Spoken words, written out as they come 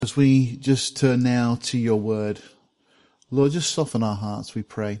As we just turn now to your word, Lord, just soften our hearts, we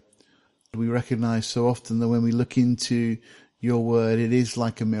pray. We recognize so often that when we look into your word, it is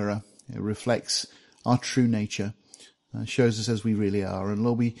like a mirror. It reflects our true nature, shows us as we really are. And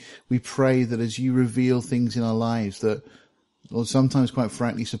Lord, we pray that as you reveal things in our lives that, Lord, sometimes quite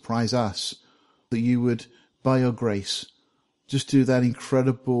frankly surprise us, that you would, by your grace, just do that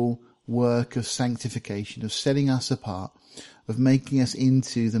incredible work of sanctification, of setting us apart, of making us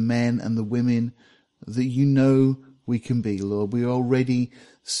into the men and the women that you know we can be, Lord. We are already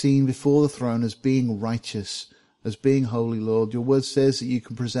seen before the throne as being righteous, as being holy, Lord. Your word says that you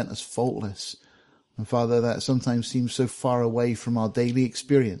can present us faultless. And Father, that sometimes seems so far away from our daily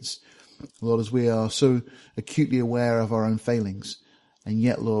experience, Lord, as we are so acutely aware of our own failings. And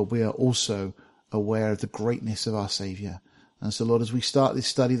yet, Lord, we are also aware of the greatness of our Saviour. And so, Lord, as we start this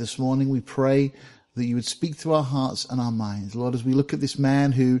study this morning, we pray that you would speak to our hearts and our minds. Lord, as we look at this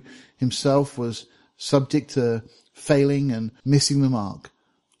man who himself was subject to failing and missing the mark,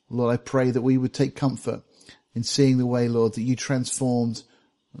 Lord, I pray that we would take comfort in seeing the way, Lord, that you transformed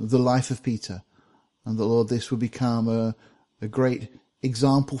the life of Peter, and that, Lord, this would become a great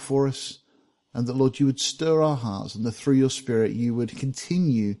example for us, and that, Lord, you would stir our hearts, and that through your Spirit you would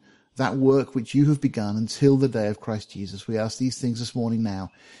continue that work which you have begun until the day of Christ Jesus. We ask these things this morning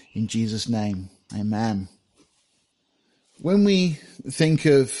now, in Jesus' name. Amen. When we think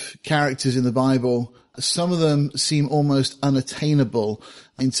of characters in the Bible, some of them seem almost unattainable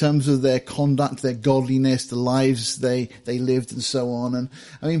in terms of their conduct, their godliness, the lives they lived and so on. And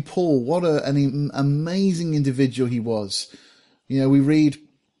I mean, Paul, what an amazing individual he was. You know, we read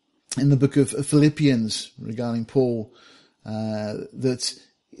in the book of Philippians regarding Paul, that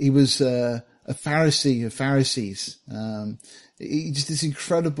he was a Pharisee of Pharisees. Just this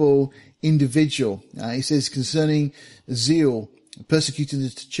incredible individual. He says concerning zeal, persecuting the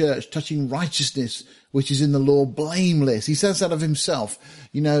church, touching righteousness, which is in the law, blameless. He says that of himself.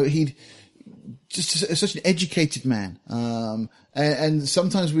 You know, he'd just such an educated man. And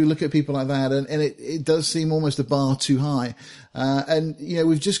sometimes we look at people like that and it does seem almost a bar too high. And, you know,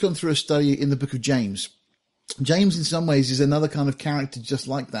 we've just gone through a study in the book of James. James in some ways is another kind of character just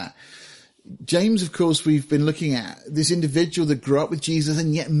like that. James, of course, we've been looking at this individual that grew up with Jesus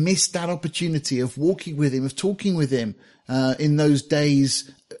and yet missed that opportunity of walking with him, of talking with him, in those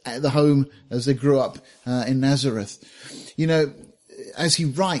days at the home as they grew up, in Nazareth. You know, as he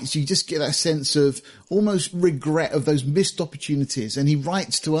writes, you just get that sense of almost regret of those missed opportunities. And he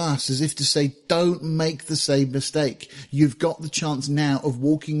writes to us as if to say, don't make the same mistake. You've got the chance now of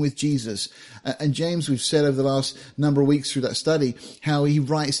walking with Jesus. And James, we've said over the last number of weeks through that study, how he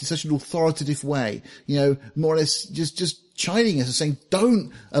writes in such an authoritative way, you know, more or less just chiding us and saying,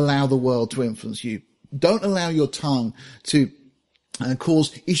 don't allow the world to influence you. Don't allow your tongue to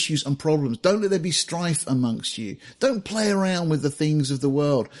cause issues and problems. Don't let there be strife amongst you. Don't play around with the things of the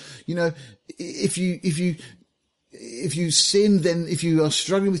world. You know, if you sin, then if you are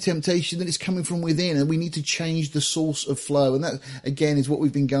struggling with temptation, then it's coming from within, and we need to change the source of flow. And that, again, is what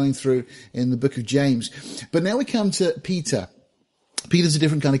we've been going through in the book of James. But now we come to Peter. Peter's a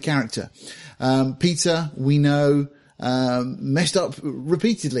different kind of character. Peter, we know, messed up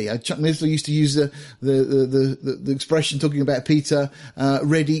repeatedly. Chuck Missler used to use the expression talking about Peter,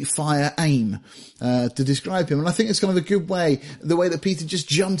 ready, fire, aim, to describe him. And I think it's kind of a good way, the way that Peter just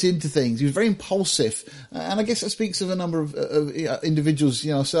jumped into things. He was very impulsive. And I guess that speaks of a number of individuals,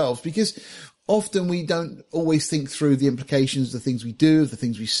 you know, ourselves, because often we don't always think through the implications of the things we do, the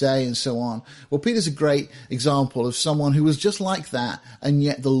things we say, and so on. Well, Peter's a great example of someone who was just like that, and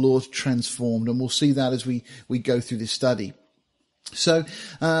yet the Lord transformed. And we'll see that as we go through this study. So,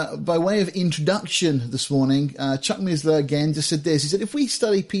 by way of introduction this morning, Chuck Missler again just said this. He said, if we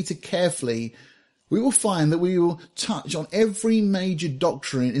study Peter carefully, we will find that we will touch on every major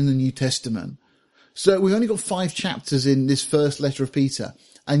doctrine in the New Testament. So we've only got 5 chapters in this first letter of Peter,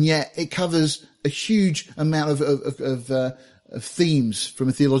 and yet it covers a huge amount of themes from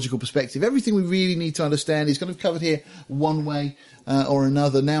a theological perspective. Everything we really need to understand is kind of covered here one way or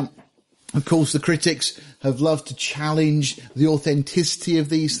another. Now, of course, the critics have loved to challenge the authenticity of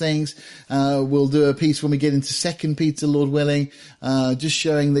these things. We'll do a piece when we get into 2 Peter, Lord willing, just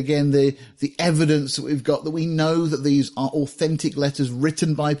showing again the evidence that we've got, that we know that these are authentic letters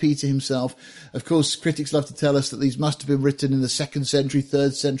written by Peter himself. Of course, critics love to tell us that these must have been written in the 2nd century,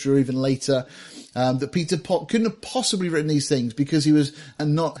 3rd century, or even later. That Peter couldn't have possibly written these things because he was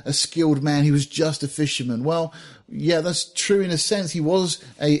not a skilled man. He was just a fisherman. Well, yeah, that's true in a sense. He was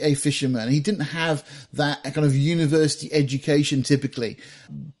a fisherman. He didn't have that kind of university education typically.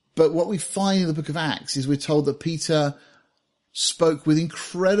 But what we find in the book of Acts is we're told that Peter spoke with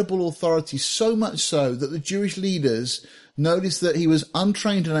incredible authority, so much so that the Jewish leaders noticed that he was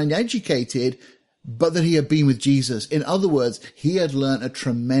untrained and uneducated, but that he had been with Jesus. In other words, he had learned a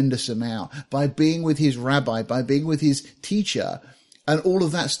tremendous amount by being with his rabbi, by being with his teacher, and all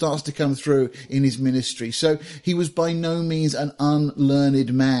of that starts to come through in his ministry. So he was by no means an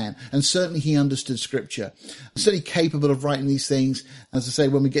unlearned man, and certainly he understood Scripture. Certainly capable of writing these things. As I say,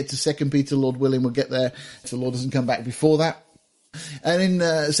 when we get to 2 Peter, Lord willing, we'll get there if the Lord doesn't come back before that. And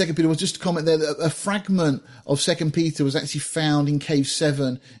in 2 Peter, was just a comment there that a fragment of 2 Peter was actually found in Cave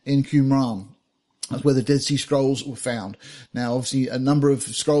 7 in Qumran. That's where the Dead Sea Scrolls were found. Now, obviously, a number of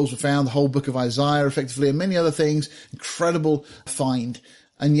scrolls were found, the whole book of Isaiah, effectively, and many other things. Incredible find.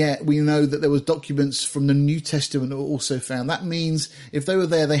 And yet, we know that there was documents from the New Testament that were also found. That means, if they were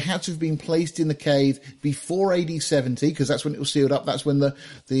there, they had to have been placed in the cave before AD 70, because that's when it was sealed up. That's when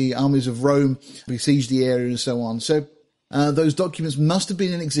the armies of Rome besieged the area and so on. So, those documents must have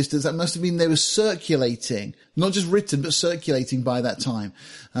been in existence. That must have been they were circulating, not just written, but circulating by that time.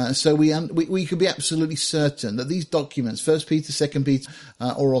 So we could be absolutely certain that these documents, 1 Peter, 2 Peter,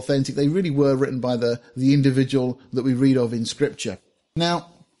 are authentic. They really were written by the individual that we read of in Scripture. Now,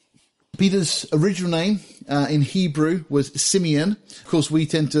 Peter's original name in Hebrew was Simeon. Of course, we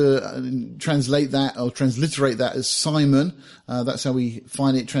tend to translate that or transliterate that as Simon. That's how we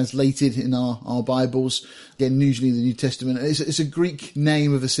find it translated in our Bibles. Again, usually in the New Testament. It's a Greek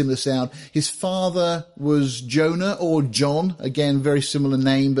name of a similar sound. His father was Jonah or John. Again, very similar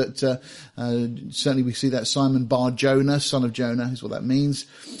name, but certainly we see that Simon bar Jonah, son of Jonah, is what that means.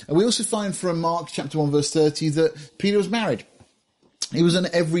 And we also find from Mark chapter 1 verse 30 that Peter was married. He was an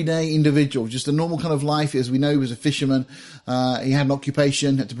everyday individual, just a normal kind of life. As we know, he was a fisherman. He had an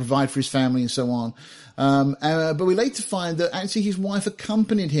occupation, had to provide for his family and so on. But we later find that actually his wife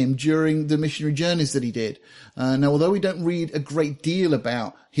accompanied him during the missionary journeys that he did. Now, although we don't read a great deal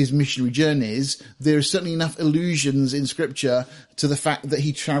about his missionary journeys, there are certainly enough allusions in Scripture to the fact that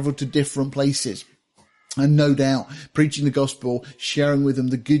he travelled to different places. And no doubt, preaching the gospel, sharing with them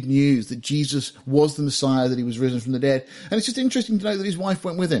the good news that Jesus was the Messiah, that he was risen from the dead. And it's just interesting to note that his wife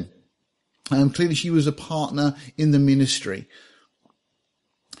went with him. Clearly she was a partner in the ministry.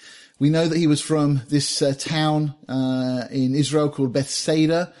 We know that he was from this town in Israel called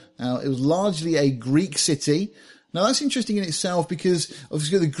Bethsaida. It was largely a Greek city. Now that's interesting in itself because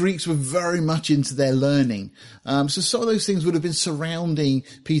obviously the Greeks were very much into their learning. So some of those things would have been surrounding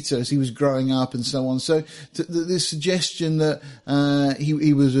Peter as he was growing up and so on. So this suggestion that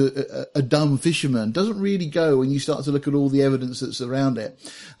he was a dumb fisherman doesn't really go when you start to look at all the evidence that's around it.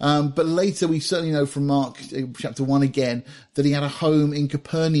 But later we certainly know from Mark chapter 1 again that he had a home in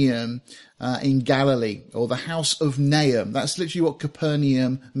Capernaum in Galilee, or the house of Nahum. That's literally what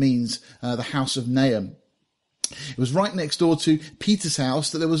Capernaum means, the house of Nahum. It was right next door to Peter's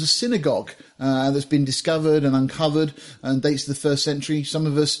house that there was a synagogue that's been discovered and uncovered and dates to the 1st century. Some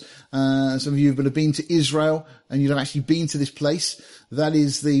of you have been to Israel and you'll have actually been to this place. That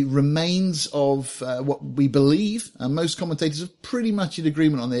is the remains of what we believe, and most commentators are pretty much in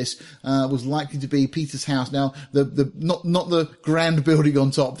agreement on this, was likely to be Peter's house. Now, not the grand building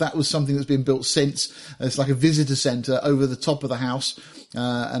on top. That was something that's been built since. It's like a visitor centre over the top of the house.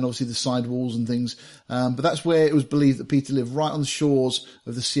 And obviously the side walls and things. But that's where it was believed that Peter lived, right on the shores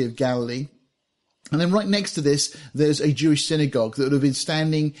of the Sea of Galilee. And then right next to this, there's a Jewish synagogue that would have been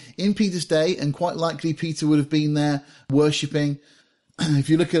standing in Peter's day, and quite likely Peter would have been there worshipping.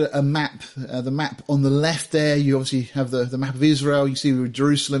 If you look at a map, the map on the left there, you obviously have the map of Israel. You see where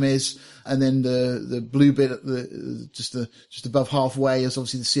Jerusalem is, and then the blue bit at just above halfway is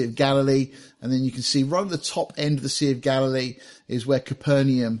obviously the Sea of Galilee, and then you can see right at the top end of the Sea of Galilee is where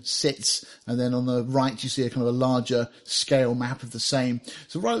Capernaum sits, and then on the right you see a kind of a larger scale map of the same.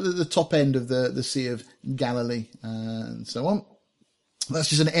 So right at the top end of the Sea of Galilee, and so on. That's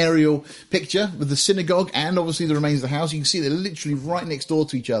just an aerial picture with the synagogue and obviously the remains of the house. You can see they're literally right next door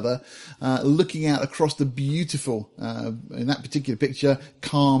to each other, looking out across the beautiful, in that particular picture,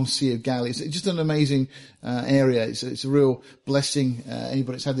 calm Sea of Galilee. It's just an amazing area. It's a real blessing.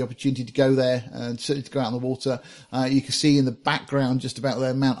 Anybody that's had the opportunity to go there and certainly to go out on the water. You can see in the background just about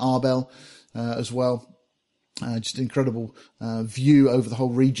there Mount Arbel as well. Just an incredible view over the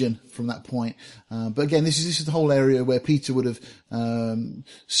whole region from that point. But again, this is the whole area where Peter would have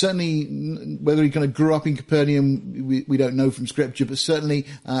certainly, whether he kind of grew up in Capernaum, we don't know from Scripture, but certainly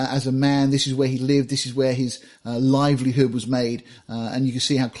as a man, this is where he lived. This is where his livelihood was made, and you can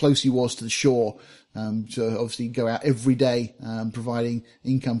see how close he was to the shore. So obviously go out every day, providing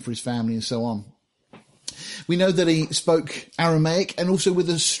income for his family and so on. We know that he spoke Aramaic and also with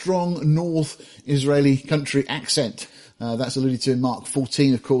a strong North Israeli country accent. That's alluded to in Mark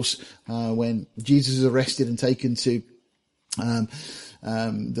 14, of course, when Jesus is arrested and taken to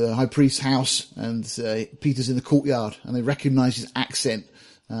the high priest's house, and Peter's in the courtyard, and they recognize his accent.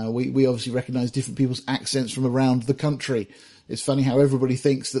 We obviously recognize different people's accents from around the country. It's funny how everybody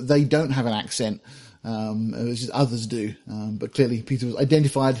thinks that they don't have an accent, as others do. But clearly Peter was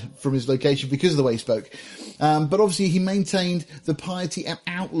identified from his location because of the way he spoke. But obviously he maintained the piety and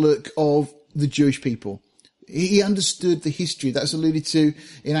outlook of the Jewish people. He understood the history that's alluded to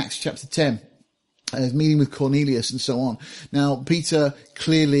in Acts chapter 10. His meeting with Cornelius and so on. Now, Peter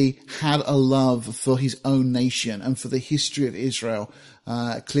clearly had a love for his own nation and for the history of Israel.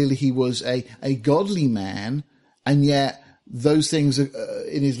 Clearly he was a godly man, and yet those things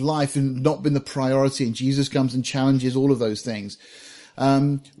in his life have not been the priority, and Jesus comes and challenges all of those things.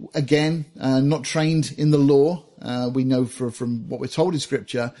 Again, not trained in the law, we know from what we're told in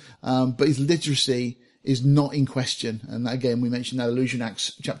Scripture, but his literacy is not in question. And again, we mentioned that allusion,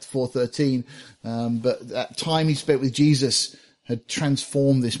 Acts chapter 4:13. But that time he spent with Jesus had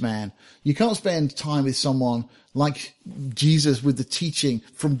transformed this man. You can't spend time with someone like Jesus with the teaching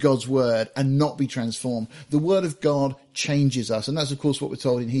from God's word and not be transformed. The word of God changes us. And that's, of course, what we're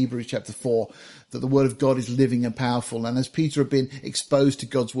told in Hebrews chapter 4, that the word of God is living and powerful. And as Peter had been exposed to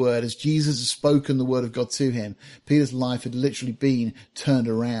God's word, as Jesus has spoken the word of God to him, Peter's life had literally been turned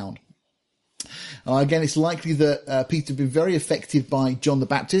around. Again, it's likely that Peter had been very affected by John the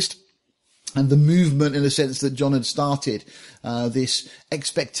Baptist and the movement, in a sense, that John had started, this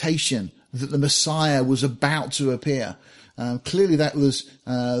expectation that the Messiah was about to appear. Clearly that was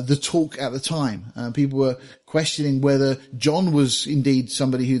the talk at the time. People were questioning whether John was indeed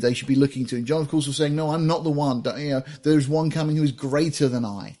somebody who they should be looking to. And John, of course, was saying, no, I'm not the one. There's one coming who is greater than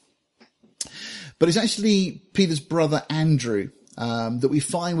I. But it's actually Peter's brother Andrew that we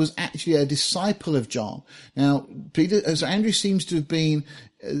find was actually a disciple of John. Now, Andrew seems to have been,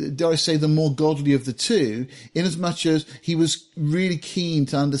 dare I say, the more godly of the two, in as much as he was really keen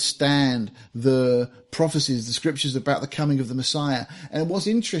to understand the prophecies, the scriptures about the coming of the Messiah. And what's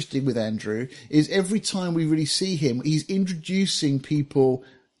interesting with Andrew is every time we really see him, he's introducing people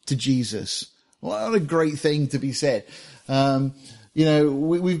to Jesus. What a great thing to be said.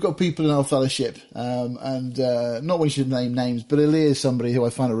 We've got people in our fellowship, and not we should name names, but Elia is somebody who I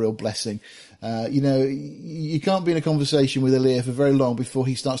find a real blessing. You can't be in a conversation with Elia for very long before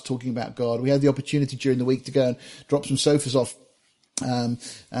he starts talking about God. We had the opportunity during the week to go and drop some sofas off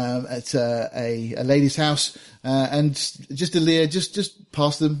at a lady's house, and just Elia just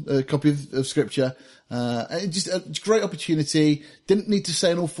passed them a copy of scripture. Just a great opportunity. Didn't need to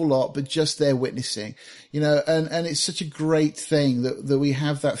say an awful lot, but just there witnessing, and it's such a great thing that we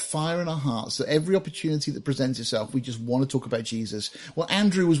have that fire in our hearts, that every opportunity that presents itself, we just want to talk about Jesus. Well,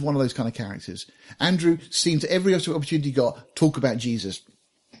 Andrew was one of those kind of characters. Andrew seemed to every opportunity he got, talk about Jesus.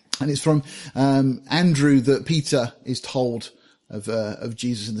 And it's from, Andrew that Peter is told of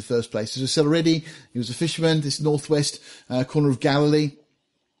Jesus in the first place. As I said already, he was a fisherman, this northwest corner of Galilee.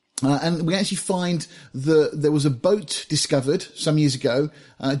 And we actually find that there was a boat discovered some years ago,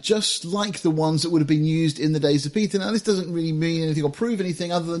 just like the ones that would have been used in the days of Peter. Now, this doesn't really mean anything or prove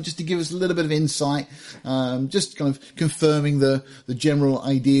anything other than just to give us a little bit of insight, just kind of confirming the general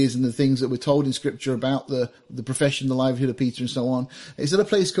ideas and the things that we're told in Scripture about the profession, the livelihood of Peter and so on. It's at a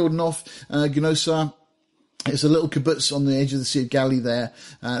place called Nof Gnosa. It's a little kibbutz on the edge of the Sea of Galilee there.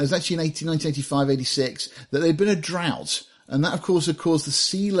 It was actually in 1985, 86 that there'd been a drought. And that, of course, had caused the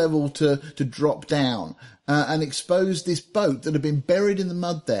sea level to drop down and exposed this boat that had been buried in the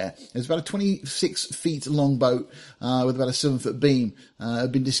mud there. It was about a 26 feet long boat with about a 7-foot beam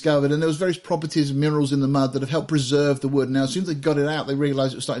had been discovered. And there was various properties and minerals in the mud that have helped preserve the wood. Now, as soon as they got it out, they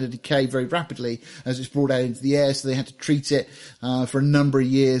realised it was starting to decay very rapidly as it's brought out into the air. So they had to treat it for a number of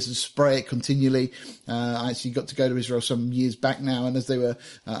years and spray it continually. I actually got to go to Israel some years back now, and as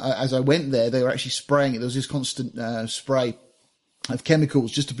I went there, they were actually spraying it. There was this constant spray of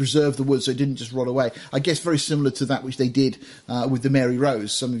chemicals just to preserve the wood so it didn't just rot away. I guess very similar to that which they did with the Mary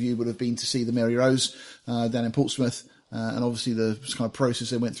Rose. Some of you would have been to see the Mary Rose down in Portsmouth, and obviously the kind of process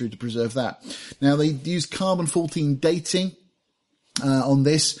they went through to preserve that. Now, they used carbon-14 dating on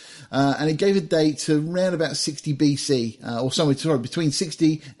this, and it gave a date to around about 60 BC, between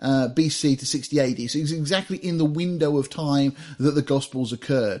 60 BC to 60 AD. So it's exactly in the window of time that the Gospels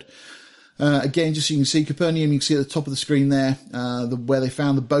occurred. Again, just so you can see Capernaum, you can see at the top of the screen there, where they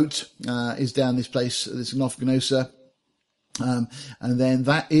found the boat, is down this place, this Nof Gnosa. And then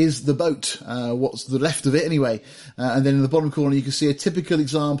that is the boat, what's the left of it anyway. And then in the bottom corner, you can see a typical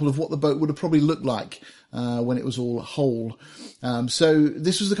example of what the boat would have probably looked like, when it was all whole. So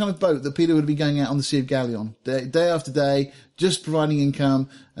this was the kind of boat that Peter would be going out on the Sea of Galilee on, day after day, just providing income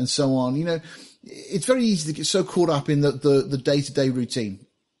and so on. You know, it's very easy to get so caught up in the day-to-day routine,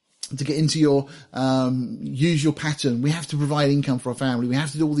 to get into your, usual pattern. We have to provide income for our family. We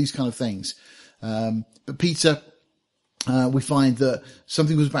have to do all these kind of things. But Peter, we find that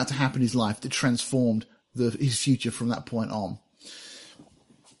something was about to happen in his life that transformed his future from that point on.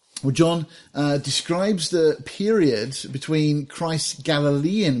 Well, John describes the period between Christ's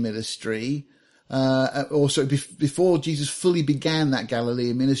Galilean ministry, before Jesus fully began that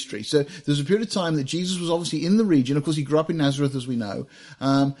Galilean ministry. So there's a period of time that Jesus was obviously in the region. Of course, he grew up in Nazareth, as we know.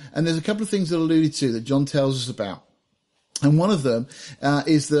 And there's a couple of things that are alluded to that John tells us about. And one of them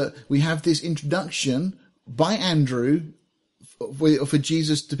is that we have this introduction by Andrew for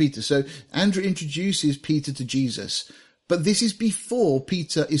Jesus to Peter. So Andrew introduces Peter to Jesus, but this is before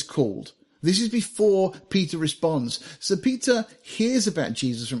Peter is called. This is before Peter responds. So Peter hears about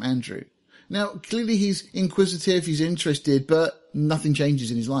Jesus from Andrew. Now, clearly he's inquisitive, he's interested, but nothing changes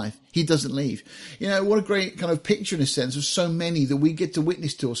in his life. He doesn't leave. You know, what a great kind of picture in a sense of so many that we get to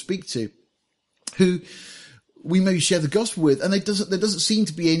witness to or speak to, who we maybe share the gospel with, and there doesn't seem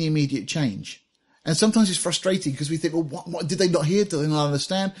to be any immediate change. And sometimes it's frustrating because we think, well, what did they not hear? Did they not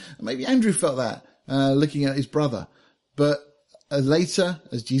understand? And maybe Andrew felt that, looking at his brother. But later,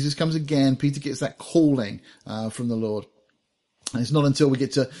 as Jesus comes again, Peter gets that calling from the Lord. And it's not until we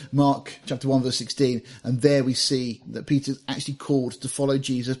get to Mark chapter 1 verse 16, and there we see that Peter's actually called to follow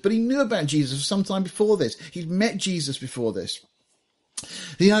Jesus. But he knew about Jesus for some time before this. He'd met Jesus before this.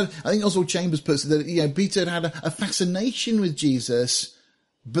 I think Oswald Chambers puts it that, you know, Peter had a fascination with Jesus,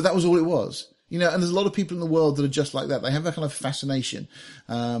 but that was all it was. You know, and there's a lot of people in the world that are just like that. They have that kind of fascination.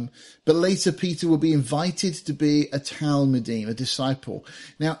 But later Peter will be invited to be a Talmudim, a disciple.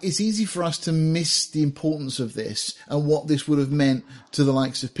 Now, it's easy for us to miss the importance of this and what this would have meant to the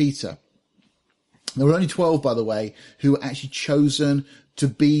likes of Peter. There were only 12, by the way, who were actually chosen to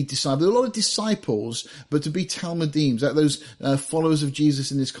be disciples. There were a lot of disciples, but to be Talmudim, those followers of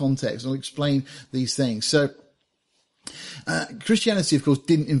Jesus in this context. I'll explain these things. So, Christianity, of course,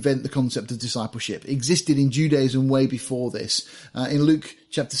 didn't invent the concept of discipleship. It existed in Judaism way before this. In Luke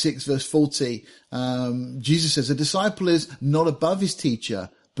chapter 6, verse 40, Jesus says, a disciple is not above his teacher,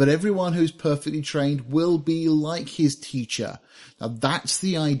 but everyone who's perfectly trained will be like his teacher. Now, that's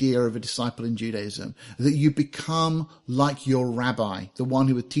the idea of a disciple in Judaism, that you become like your rabbi, the one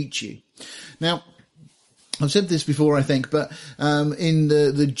who would teach you. Now, I've said this before, I think, but in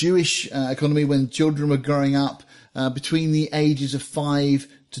the Jewish economy, when children were growing up, between the ages of 5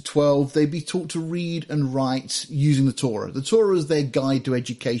 to 12, they'd be taught to read and write using the Torah. The Torah was their guide to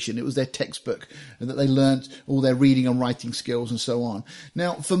education. It was their textbook, and that they learnt all their reading and writing skills and so on.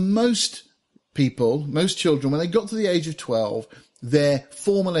 Now, for most people, most children, when they got to the age of 12, their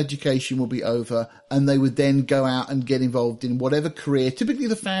formal education will be over, and they would then go out and get involved in whatever career. Typically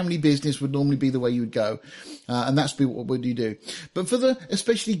the family business would normally be the way you would go, and that's what would you do. But for the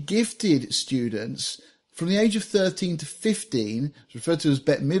especially gifted students, from the age of 13 to 15, it's referred to as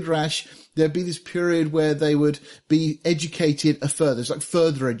Bet Midrash, there'd be this period where they would be educated further. It's like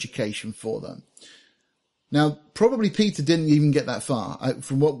further education for them. Now, probably Peter didn't even get that far.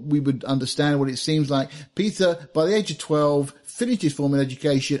 From what we would understand, what it seems like, Peter, by the age of 12, finished his formal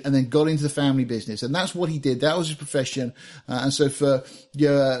education and then got into the family business. And that's what he did. That was his profession. And so for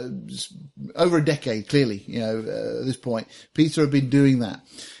over a decade, clearly, at this point, Peter had been doing that.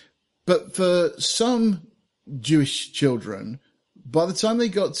 But for some Jewish children, by the time they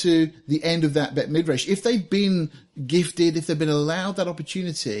got to the end of that Bet Midrash, if they'd been gifted, if they'd been allowed that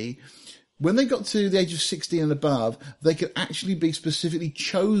opportunity, when they got to the age of 16 and above, they could actually be specifically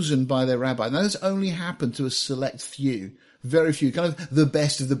chosen by their rabbi. Now, that's only happened to a select few, very few, kind of the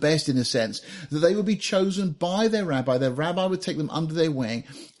best of the best in a sense, that they would be chosen by their rabbi. Their rabbi would take them under their wing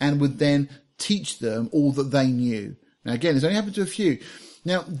and would then teach them all that they knew. Now, again, it's only happened to a few.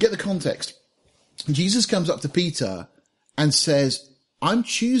 Now, get the context. Jesus comes up to Peter and says, I'm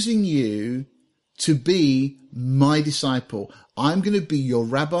choosing you to be my disciple. I'm going to be your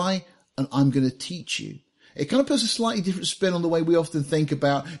rabbi and I'm going to teach you. It kind of puts a slightly different spin on the way we often think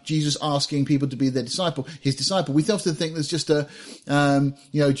about Jesus asking people to be their disciple, his disciple. We often think there's just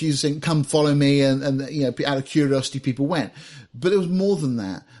Jesus saying, come follow me, and out of curiosity people went. But it was more than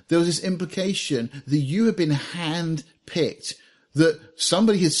that. There was this implication that you have been hand-picked, that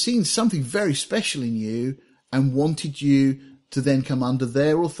somebody had seen something very special in you and wanted you to then come under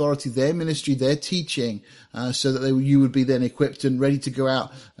their authority, their ministry, their teaching, so that you would be then equipped and ready to go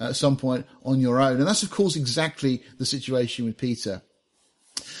out at some point on your own. And that's, of course, exactly the situation with Peter.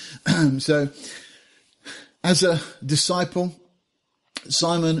 So, as a disciple,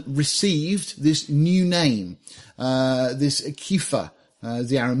 Simon received this new name, this Kepha,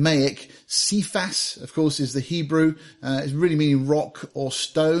 the Aramaic. Cephas, of course, is the Hebrew. It's really meaning rock or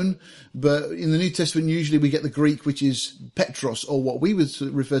stone. But in the New Testament, usually we get the Greek, which is Petros, or what we would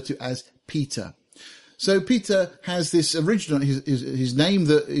refer to as Peter. So Peter has this original, his name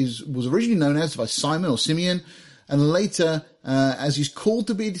that was originally known as by Simon or Simeon. And later, as he's called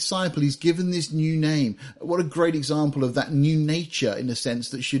to be a disciple, he's given this new name. What a great example of that new nature, in a sense,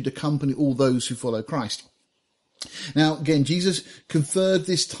 that should accompany all those who follow Christ. Now, again, Jesus conferred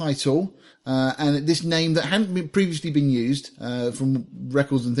this title and this name that hadn't previously been used from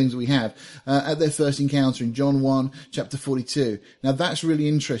records and things that we have at their first encounter in John 1, chapter 42. Now, that's really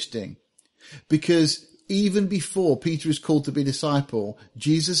interesting because even before Peter is called to be a disciple,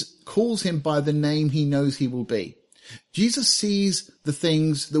 Jesus calls him by the name he knows he will be. Jesus sees the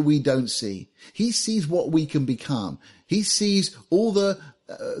things that we don't see. He sees what we can become. He sees all the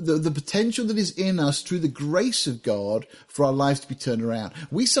potential that is in us through the grace of God for our lives to be turned around.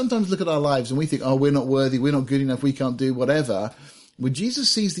 We sometimes look at our lives and we think, oh, we're not worthy, we're not good enough, we can't do whatever. When Jesus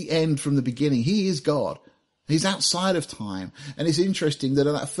sees the end from the beginning, he is God. He's outside of time. And it's interesting that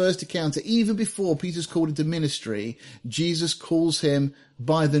at that first encounter, even before Peter's called into ministry, Jesus calls him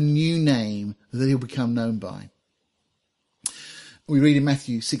by the new name that he'll become known by. We read in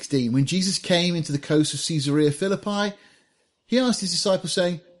Matthew 16, when Jesus came into the coast of Caesarea Philippi, he asked his disciples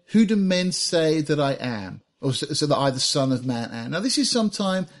saying, who do men say that I am? Or so that I, the Son of Man, am. Now this is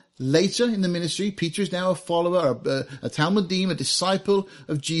sometime later in the ministry. Peter is now a follower, a Talmudim, a disciple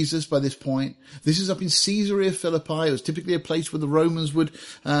of Jesus by this point. This is up in Caesarea Philippi. It was typically a place where the Romans would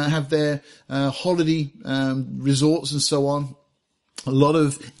have their holiday resorts and so on. A lot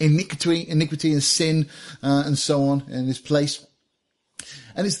of iniquity and sin and so on in this place.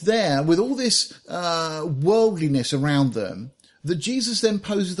 And it's there with all this worldliness around them that Jesus then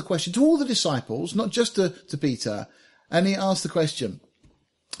poses the question to all the disciples, not just to Peter. And he asks the question.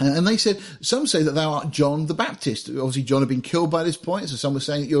 And they said, some say that thou art John the Baptist. Obviously, John had been killed by this point. So some were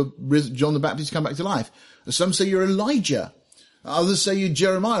saying that you're John the Baptist come back to life. Some say you're Elijah. Others say you're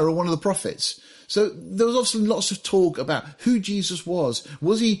Jeremiah or one of the prophets. So there was obviously lots of talk about who Jesus was.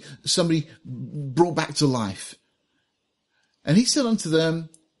 Was he somebody brought back to life? And he said unto them,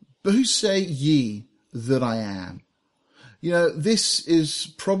 but who say ye that I am? You know, this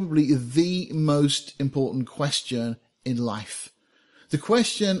is probably the most important question in life. The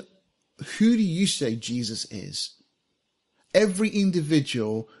question, who do you say Jesus is? Every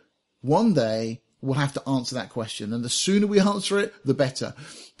individual one day will have to answer that question. And the sooner we answer it, the better.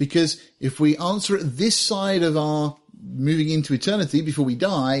 Because if we answer it this side of our moving into eternity before we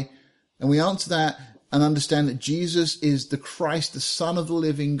die, and we answer that and understand that Jesus is the Christ, the Son of the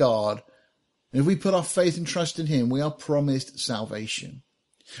living God, and if we put our faith and trust in him, we are promised salvation.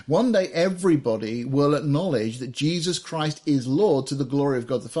 One day everybody will acknowledge that Jesus Christ is Lord to the glory of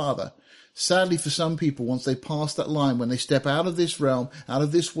God the Father. Sadly for some people, once they pass that line, when they step out of this realm, out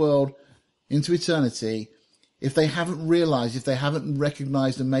of this world, into eternity, if they haven't realized, if they haven't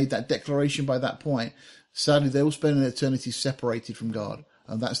recognized and made that declaration by that point, sadly they will spend an eternity separated from God.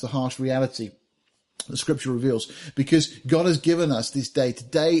 And that's the harsh reality the scripture reveals, because God has given us this day.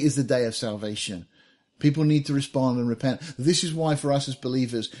 Today is the day of salvation. People need to respond and repent. This is why for us as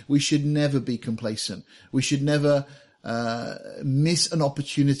believers, we should never be complacent. We should never miss an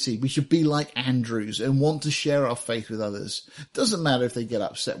opportunity. We should be like Andrews and want to share our faith with others. It doesn't matter if they get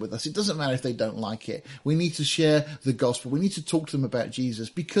upset with us. It doesn't matter if they don't like it. We need to share the gospel. We need to talk to them about Jesus,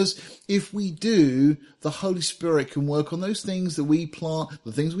 because if we do, the Holy Spirit can work on those things that we plant,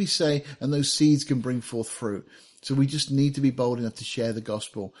 the things we say, and those seeds can bring forth fruit. So we just need to be bold enough to share the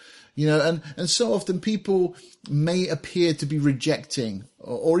gospel. You know, and so often people may appear to be rejecting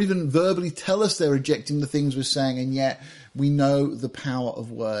or even verbally tell us they're rejecting the things we're saying, and yet we know the power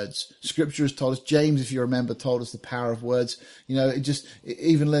of words. Scripture has told us, James, if you remember, told us the power of words. You know,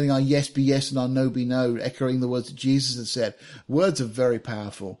 even letting our yes be yes and our no be no, echoing the words that Jesus had said. Words are very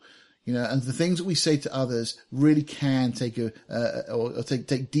powerful. You know, and the things that we say to others really can take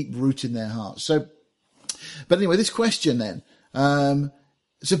take deep root in their hearts. So, but anyway, this question then,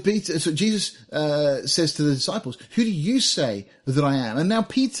 So Jesus says to the disciples, who do you say that I am? And now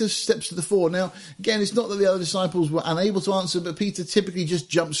Peter steps to the fore. Now, again, it's not that the other disciples were unable to answer, but Peter typically just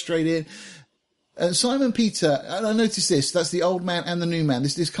jumps straight in. Simon Peter, and I notice this, that's the old man and the new man,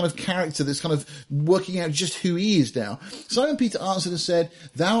 this kind of character that's kind of working out just who he is now. Simon Peter answered and said,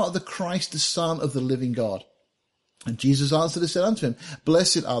 "Thou art the Christ, the Son of the living God." And Jesus answered and said unto him,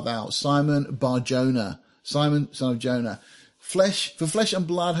 "Blessed art thou, Simon Bar-Jonah, Simon, son of Jonah. For flesh and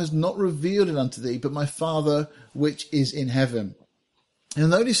blood has not revealed it unto thee, but my Father which is in heaven." And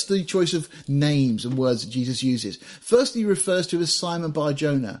notice the choice of names and words that Jesus uses. First, he refers to him as Simon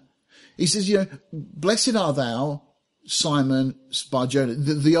Bar-Jonah. He says, "Blessed art thou, Simon Bar-Jonah,"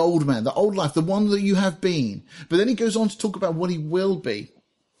 the old man, the old life, the one that you have been. But then he goes on to talk about what he will be.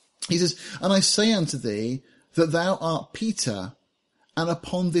 He says, "And I say unto thee that thou art Peter, and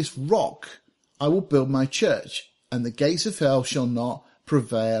upon this rock I will build my church, and the gates of hell shall not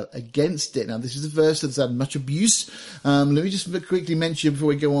prevail against it." Now, this is a verse that's had much abuse. Let me just quickly mention before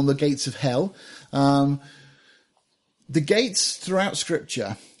we go on the gates of hell. The gates throughout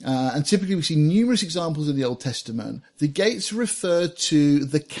Scripture, and typically we see numerous examples in the Old Testament, the gates refer to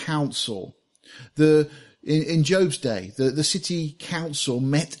the council. In Job's day, the city council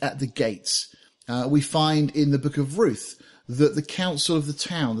met at the gates. We find in the book of Ruth that the council of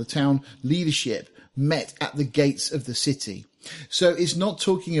the town leadership, met at the gates of the city. So it's not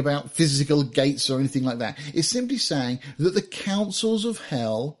talking about physical gates or anything like that. It's simply saying that the councils of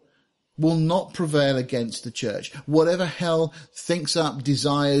hell will not prevail against the church. Whatever hell thinks up,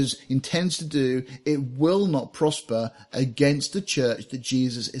 desires, intends to do, it will not prosper against the church that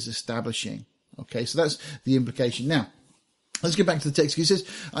Jesus is establishing. Okay, so that's the implication. Now, let's get back to the text. He says,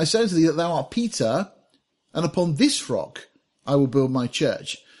 "I say unto thee that thou art Peter, and upon this rock I will build my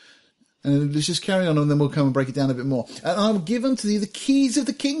church." And let's just carry on, and then we'll come and break it down a bit more. "And I will give unto thee the keys of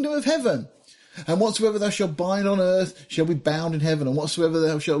the kingdom of heaven. And whatsoever thou shalt bind on earth shall be bound in heaven, and whatsoever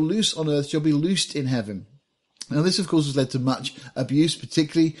thou shalt loose on earth shall be loosed in heaven." Now, this, of course, has led to much abuse,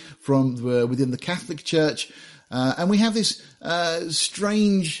 particularly from within the Catholic Church. And we have this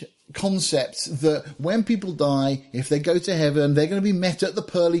strange concept that when people die, if they go to heaven, they're going to be met at the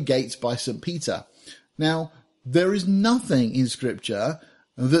pearly gates by St. Peter. Now, there is nothing in Scripture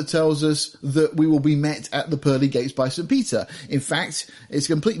that tells us that we will be met at the pearly gates by St. Peter. In fact, it's a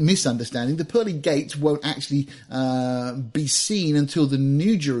complete misunderstanding. The pearly gates won't actually be seen until the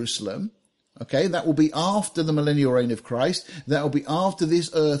New Jerusalem. Okay, that will be after the millennial reign of Christ. That will be after this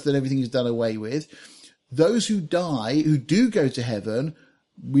earth and everything is done away with. Those who die, who do go to heaven,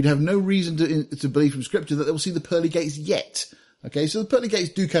 we'd have no reason to believe from Scripture that they will see the pearly gates yet. Okay, so the pearly gates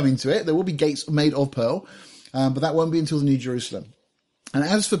do come into it. There will be gates made of pearl, but that won't be until the New Jerusalem. And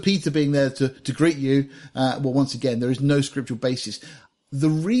as for Peter being there to greet you, well, once again, there is no scriptural basis. The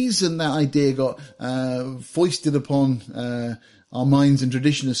reason that idea got foisted upon our minds and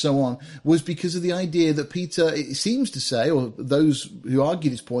tradition and so on was because of the idea that Peter, it seems to say, or those who argue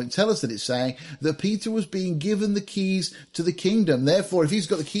this point tell us that it's saying, that Peter was being given the keys to the kingdom. Therefore, if he's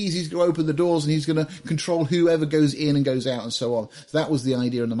got the keys, he's going to open the doors and he's going to control whoever goes in and goes out and so on. So that was the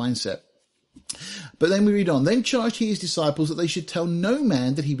idea and the mindset. But then we read on. "Then charged he his disciples that they should tell no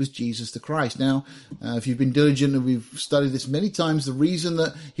man that he was Jesus the Christ." Now, if you've been diligent, and we've studied this many times, the reason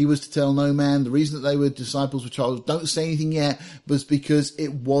that he was to tell no man, the reason that they were disciples were told, "Don't say anything yet," was because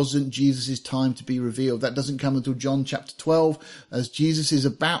it wasn't Jesus' time to be revealed. That doesn't come until John chapter 12, as Jesus is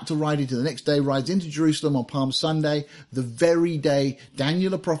about to ride into the next day, rides into Jerusalem on Palm Sunday, the very day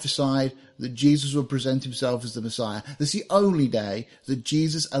Daniel had prophesied that Jesus would present himself as the Messiah. That's the only day that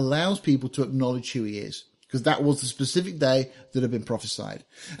Jesus allows people to acknowledge who he is, because that was the specific day that had been prophesied.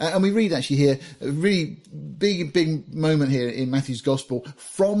 And we read actually here, a really big moment here in Matthew's Gospel,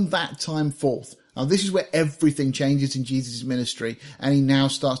 from that time forth. Now, this is where everything changes in Jesus' ministry, and he now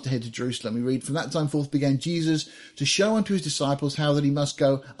starts to head to Jerusalem. We read, "From that time forth began Jesus to show unto his disciples how that he must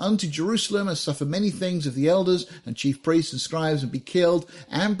go unto Jerusalem and suffer many things of the elders and chief priests and scribes, and be killed,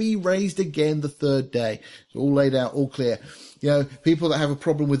 and be raised again the third day." It's all laid out, all clear. People that have a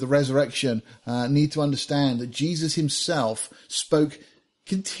problem with the resurrection need to understand that Jesus himself spoke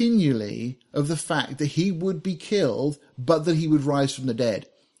continually of the fact that he would be killed, but that he would rise from the dead.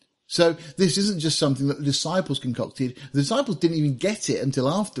 So this isn't just something that the disciples concocted. The disciples didn't even get it until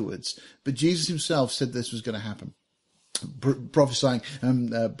afterwards. But Jesus himself said this was going to happen, prophesying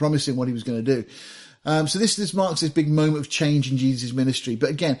and promising what he was going to do. So this marks this big moment of change in Jesus' ministry. But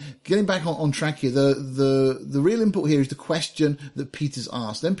again, getting back on track here, the real import here is the question that Peter's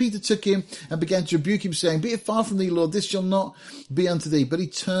asked. "Then Peter took him and began to rebuke him, saying, Be it far from thee, Lord, this shall not be unto thee. But he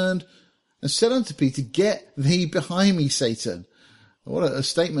turned and said unto Peter, Get thee behind me, Satan." What a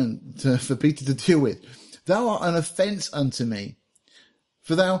statement for Peter to deal with. "Thou art an offence unto me,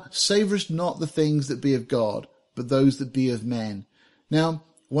 for thou savourest not the things that be of God, but those that be of men." Now,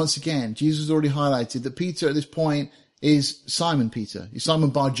 once again, Jesus has already highlighted that Peter at this point is Simon Peter. He's Simon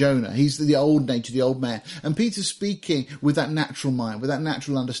Bar-Jonah. He's the old nature, the old man. And Peter's speaking with that natural mind, with that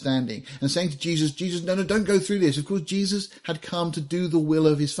natural understanding, and saying to Jesus, no, don't go through this. Of course, Jesus had come to do the will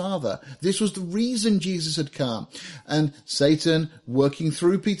of his Father. This was the reason Jesus had come. And Satan, working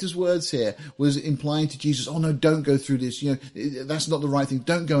through Peter's words here, was implying to Jesus, oh no, don't go through this. That's not the right thing.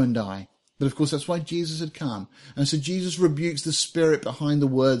 Don't go and die. But of course, that's why Jesus had come. And so Jesus rebukes the spirit behind the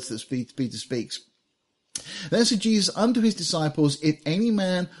words that Peter speaks. Then said Jesus unto his disciples, if any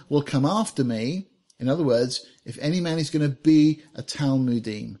man will come after me, in other words, if any man is going to be a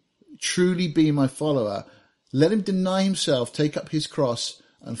Talmudim, truly be my follower, let him deny himself, take up his cross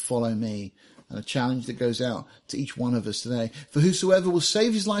and follow me. And a challenge that goes out to each one of us today. For whosoever will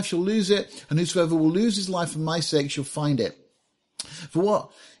save his life shall lose it, and whosoever will lose his life for my sake shall find it. For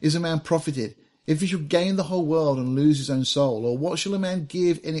what is a man profited if he shall gain the whole world and lose his own soul? Or what shall a man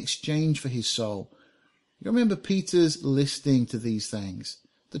give in exchange for his soul? You remember Peter's listening to these things.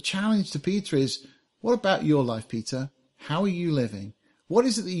 The challenge to Peter is, what about your life, Peter? How are you living? What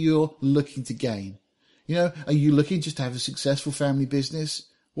is it that you're looking to gain? Are you looking just to have a successful family business?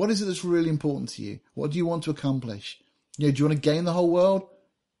 What is it that's really important to you? What do you want to accomplish? Do you want to gain the whole world,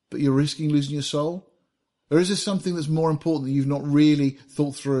 but you're risking losing your soul? Or is there something that's more important that you've not really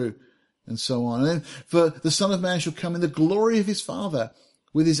thought through? And so on. And then, for the Son of Man shall come in the glory of his Father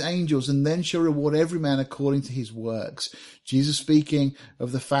with his angels, and then shall reward every man according to his works. Jesus speaking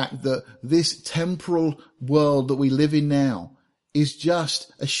of the fact that this temporal world that we live in now is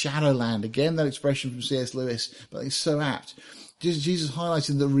just a shadowland. Again, that expression from C.S. Lewis, but it's so apt. Jesus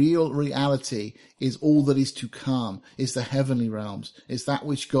highlighting the real reality is all that is to come. It's the heavenly realms. It's that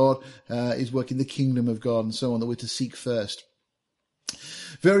which God is working, the kingdom of God and so on, that we're to seek first.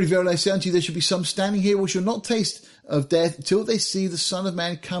 Very, very, I say unto you, there shall be some standing here which shall not taste of death till they see the Son of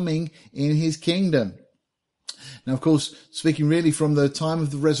Man coming in his kingdom. Now, of course, speaking really from the time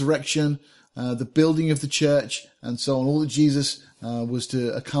of the resurrection, the building of the church and so on, all that Jesus was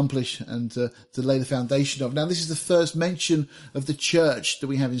to accomplish and to lay the foundation of. Now, this is the first mention of the church that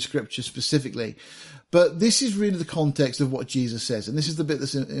we have in Scripture specifically. But this is really the context of what Jesus says. And this is the bit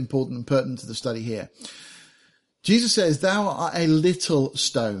that's important and pertinent to the study here. Jesus says, thou art a little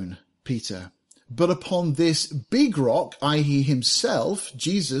stone, Peter, but upon this big rock, i.e. himself,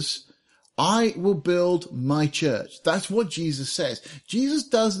 Jesus, I will build my church. That's what Jesus says. Jesus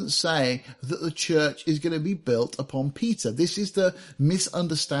doesn't say that the church is going to be built upon Peter. This is the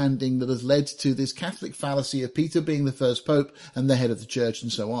misunderstanding that has led to this Catholic fallacy of Peter being the first pope and the head of the church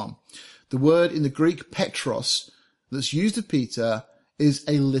and so on. The word in the Greek Petros that's used of Peter is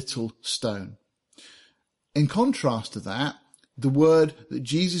a little stone. In contrast to that, the word that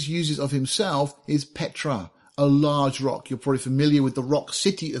Jesus uses of himself is Petra, a large rock. You're probably familiar with the rock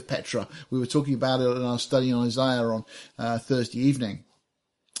city of Petra. We were talking about it in our study on Isaiah on Thursday evening.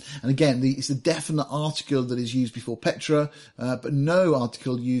 And again, it's a definite article that is used before Petra, but no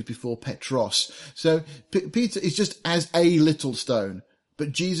article used before Petros. So Peter is just as a little stone,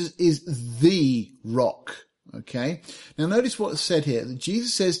 but Jesus is the rock. Okay. Now notice what's said here, that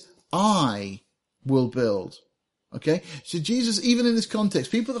Jesus says, I will build. Okay. So Jesus, even in this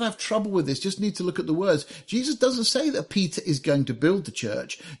context, people that have trouble with this just need to look at the words. Jesus doesn't say that Peter is going to build the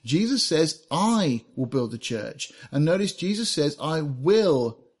church. Jesus says, I will build the church. And notice Jesus says, I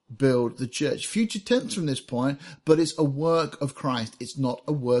will build the church. Future tense from this point, but it's a work of Christ. It's not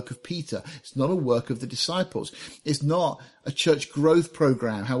a work of Peter. It's not a work of the disciples. It's not a church growth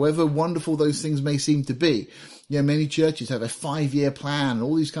program, however wonderful those things may seem to be. Many churches have a 5-year plan and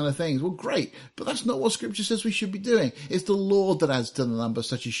all these kind of things. Well, great, but that's not what Scripture says we should be doing. It's the Lord that adds to the number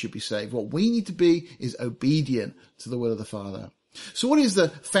such as should be saved. What we need to be is obedient to the will of the Father. So what is the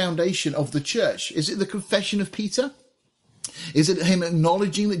foundation of the church? Is it the confession of Peter? Is it him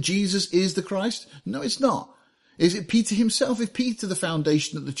acknowledging that Jesus is the Christ? No, it's not. Is it Peter himself? Is Peter the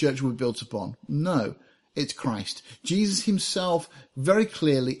foundation that the church will be built upon? No. It's Christ. Jesus himself very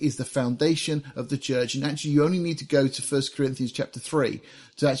clearly is the foundation of the church. And actually, you only need to go to 1 Corinthians chapter 3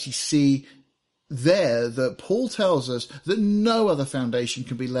 to actually see there that Paul tells us that no other foundation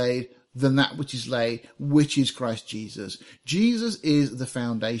can be laid than that which is laid, which is Christ Jesus. Jesus is the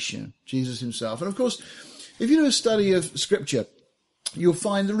foundation, Jesus himself. And of course, if you do a study of Scripture, you'll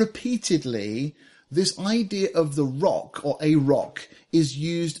find that repeatedly this idea of the rock or a rock is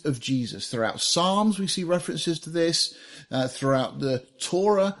used of Jesus. Throughout Psalms, we see references to this. Throughout the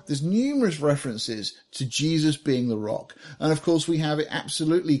Torah, there's numerous references to Jesus being the rock. And of course, we have it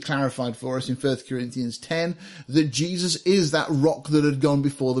absolutely clarified for us in 1 Corinthians 10 that Jesus is that rock that had gone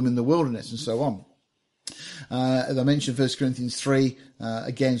before them in the wilderness and so on. As I mentioned, 1 Corinthians 3,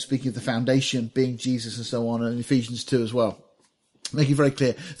 again, speaking of the foundation being Jesus and so on, and Ephesians 2 as well. Making very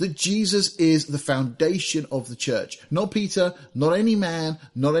clear that Jesus is the foundation of the church. Not Peter, not any man,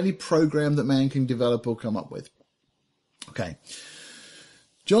 not any program that man can develop or come up with. Okay.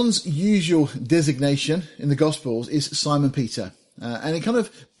 John's usual designation in the Gospels is Simon Peter. And it kind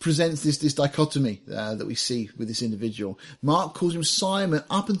of presents this dichotomy that we see with this individual. Mark calls him Simon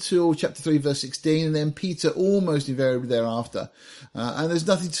up until chapter 3, verse 16, and then Peter almost invariably thereafter. And there's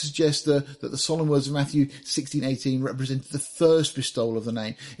nothing to suggest that the solemn words of Matthew 16:18 represented the first bestowal of the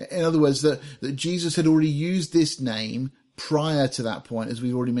name. In other words, that Jesus had already used this name prior to that point, as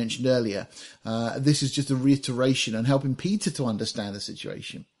we already mentioned earlier. This is just a reiteration and helping Peter to understand the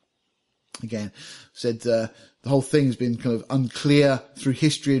situation. Again, said the whole thing has been kind of unclear through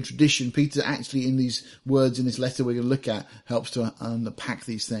history and tradition. Peter actually, in these words in this letter we're going to look at, helps to unpack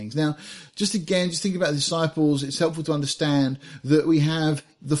these things. Now, just think about the disciples. It's helpful to understand that we have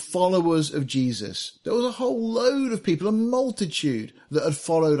the followers of Jesus. There was a whole load of people, a multitude that had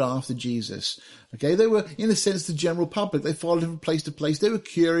followed after Jesus. Okay, they were, in a sense, the general public. They followed him from place to place. They were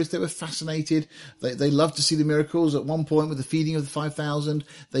curious. They were fascinated. They loved to see the miracles. At one point, with the feeding of the 5,000,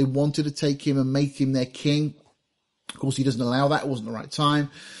 they wanted to take him and make him their king. Of course, he doesn't allow that. It wasn't the right time.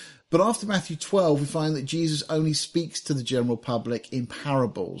 But after Matthew 12, we find that Jesus only speaks to the general public in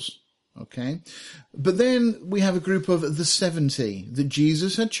parables. Okay. But then we have a group of the 70 that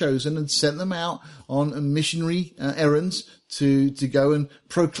Jesus had chosen and sent them out on missionary errands to go and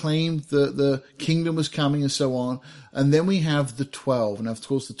proclaim the kingdom was coming and so on. And then we have the 12. And of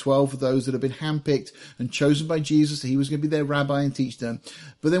course, the 12 are those that have been handpicked and chosen by Jesus. That he was going to be their rabbi and teach them.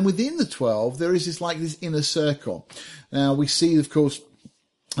 But then within the 12, there is this inner circle. Now we see, of course,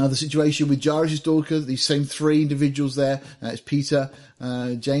 the situation with Jairus' daughter, these same three individuals there. It's Peter,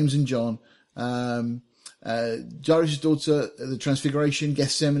 James and John. Jairus' daughter, the Transfiguration,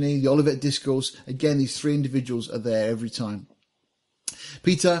 Gethsemane, the Olivet Discourse. Again, these three individuals are there every time.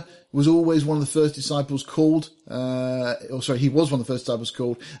 Peter was always one of the first disciples called, he was one of the first disciples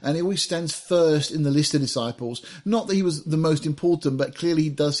called, and he always stands first in the list of disciples. Not that he was the most important, but clearly he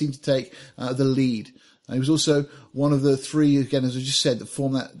does seem to take the lead. He was also one of the three, again, as I just said, that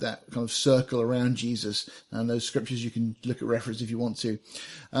form that kind of circle around Jesus. And those scriptures you can look at reference if you want to.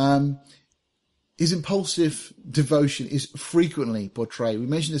 His impulsive devotion is frequently portrayed. We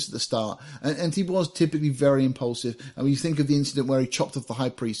mentioned this at the start. And he was typically very impulsive. And when you think of the incident where he chopped off the high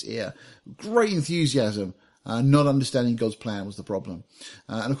priest's ear, great enthusiasm. Not understanding God's plan was the problem.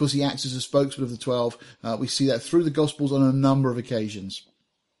 And of course, he acts as a spokesman of the 12. We see that through the Gospels on a number of occasions.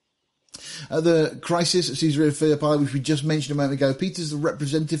 The crisis at Caesarea Philippi, which we just mentioned a moment ago, Peter's the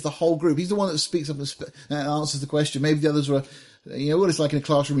representative of the whole group. He's the one that speaks up and answers the question. Maybe the others were, what it's like in a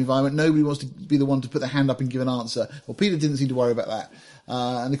classroom environment. Nobody wants to be the one to put their hand up and give an answer. Well, Peter didn't seem to worry about that.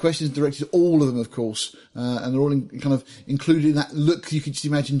 And the question is directed to all of them, of course. And they're all kind of included in that look you could just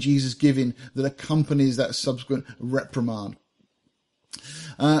imagine Jesus giving that accompanies that subsequent reprimand.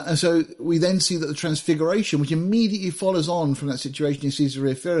 And so we then see that the Transfiguration, which immediately follows on from that situation in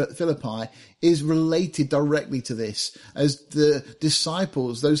Caesarea Philippi, is related directly to this, as the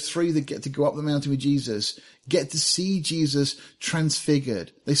disciples, those three that get to go up the mountain with Jesus, get to see Jesus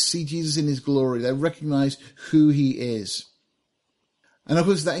transfigured. They see Jesus in his glory. They recognize who he is. And of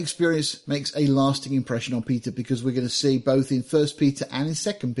course, that experience makes a lasting impression on Peter, because we're going to see both in 1 Peter and in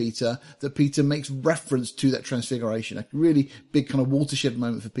 2 Peter that Peter makes reference to that transfiguration. A really big kind of watershed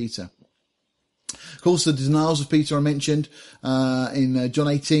moment for Peter. Of course, the denials of Peter are mentioned in John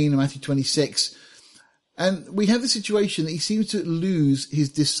 18 and Matthew 26. And we have the situation that he seems to lose his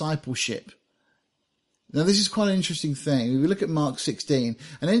discipleship. Now, this is quite an interesting thing. We look at Mark 16,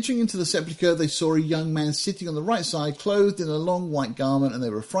 and entering into the sepulchre, they saw a young man sitting on the right side, clothed in a long white garment, and they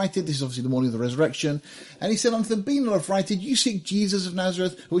were affrighted. This is obviously the morning of the resurrection. And he said unto them, Be not affrighted, you seek Jesus of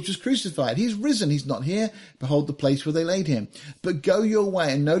Nazareth, which was crucified. He is risen, he's not here. Behold the place where they laid him. But go your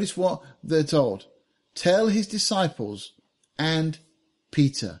way, and notice what they're told. Tell his disciples and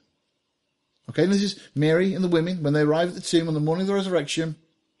Peter. Okay, and this is Mary and the women, when they arrive at the tomb on the morning of the resurrection.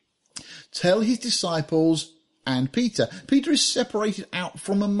 Tell his disciples and Peter. Peter is separated out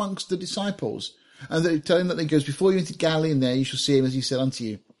from amongst the disciples. And they tell him that he goes before you into Galilee, and there you shall see him as he said unto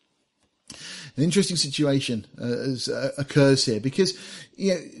you. An interesting situation occurs here, because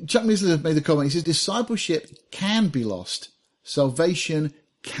Chuck Missler made the comment. He says discipleship can be lost. Salvation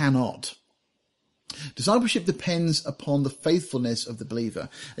cannot. Discipleship depends upon the faithfulness of the believer.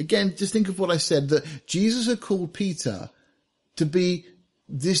 Again, just think of what I said, that Jesus had called Peter to be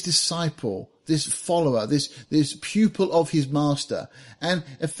this disciple, this follower, this pupil of his master. And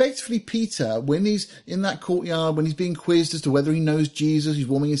effectively Peter, when he's in that courtyard, when he's being quizzed as to whether he knows Jesus, he's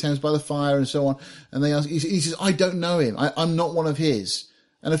warming his hands by the fire and so on. And they ask, he says, I don't know him. I'm not one of his.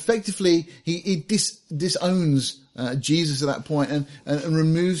 And effectively he disowns Jesus at that point and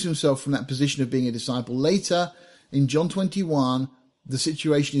removes himself from that position of being a disciple. Later in John 21, the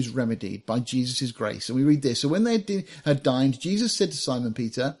situation is remedied by Jesus' grace. And we read this. So when they had dined, Jesus said to Simon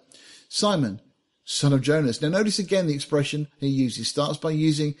Peter, Simon, son of Jonas. Now notice again the expression he uses. He starts by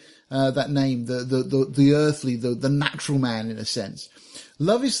using that name, the earthly, the natural man in a sense.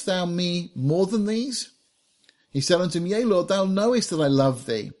 Lovest thou me more than these? He said unto him, Yea, Lord, thou knowest that I love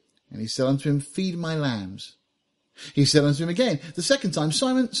thee. And he said unto him, Feed my lambs. He said unto him again, the second time,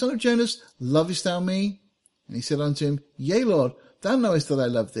 Simon, son of Jonas, lovest thou me? And he said unto him, Yea, Lord, thou knowest that I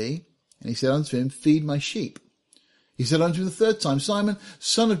love thee. And he said unto him, Feed my sheep. He said unto him the third time, Simon,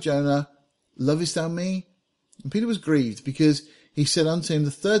 son of Jonah, lovest thou me? And Peter was grieved, because he said unto him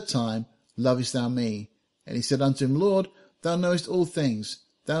the third time, Lovest thou me? And he said unto him, Lord, thou knowest all things.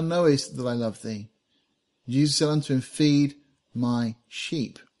 Thou knowest that I love thee. Jesus said unto him, Feed my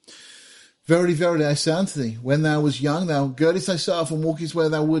sheep. Verily, verily, I say unto thee, when thou wast young, thou girdest thyself and walkest where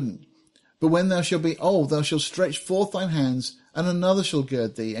thou wouldn't. But when thou shalt be old, thou shalt stretch forth thine hands, and another shall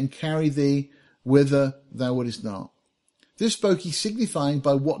gird thee, and carry thee whither thou wouldest not. This spoke he, signifying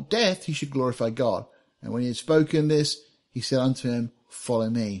by what death he should glorify God. And when he had spoken this, he said unto him, Follow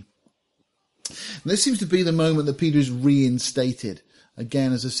me. And this seems to be the moment that Peter is reinstated.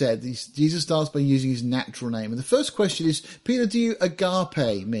 Again, as I said, Jesus starts by using his natural name. And the first question is, Peter, do you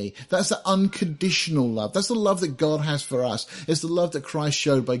agape me? That's the unconditional love. That's the love that God has for us. It's the love that Christ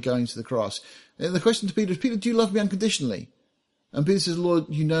showed by going to the cross. And the question to Peter is, Peter, do you love me unconditionally? And Peter says, Lord,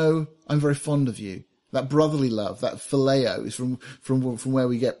 you know I'm very fond of you. That brotherly love, that phileo, is from where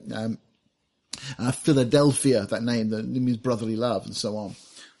we get Philadelphia, that name, that means brotherly love and so on.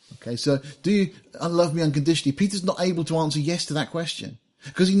 Okay, so do you love me unconditionally? Peter's not able to answer yes to that question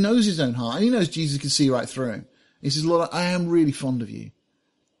because he knows his own heart and he knows Jesus can see right through him. He says, Lord, I am really fond of you.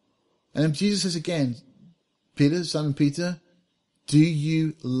 And then Jesus says again, Peter, Simon Peter, do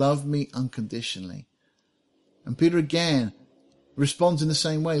you love me unconditionally? And Peter again responds in the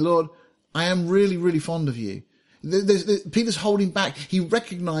same way, Lord, I am really, really fond of you. Peter's holding back. He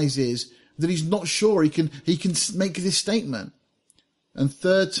recognizes that he's not sure he can make this statement. And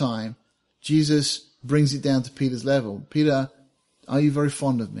third time, Jesus brings it down to Peter's level. Peter, are you very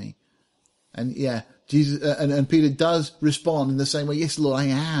fond of me? And yeah, Jesus, and Peter does respond in the same way. Yes, Lord, I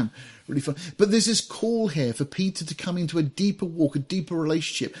am really fond. But there's this call here for Peter to come into a deeper walk, a deeper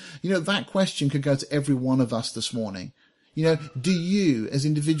relationship. You know, that question could go to every one of us this morning. You know, do you as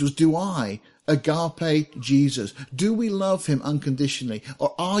individuals, do I agape Jesus? Do we love him unconditionally?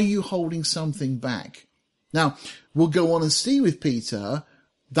 Or are you holding something back? Now, we'll go on and see with Peter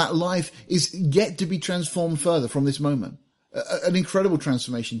that life is yet to be transformed further from this moment. An incredible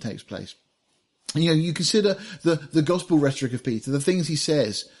transformation takes place. And, you know, you consider the gospel rhetoric of Peter, the things he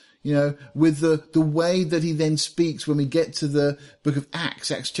says, you know, with the way that he then speaks when we get to the book of Acts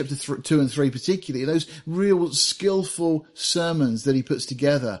chapter 2 and 3 particularly, those real skillful sermons that he puts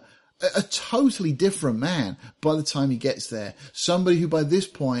together. A totally different man by the time he gets there. Somebody who by this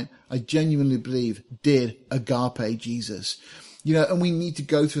point, I genuinely believe, did agape Jesus. You know, and we need to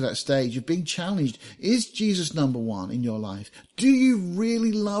go through that stage of being challenged. Is Jesus number one in your life? Do you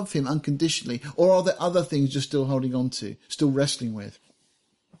really love him unconditionally? Or are there other things you're still holding on to, still wrestling with?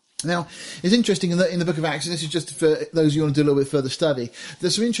 Now, it's interesting in the book of Acts, and this is just for those who want to do a little bit further study,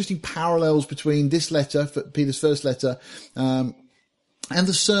 there's some interesting parallels between this letter, Peter's first letter, and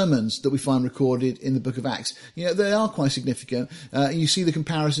the sermons that we find recorded in the book of Acts. You know, they are quite significant. You see the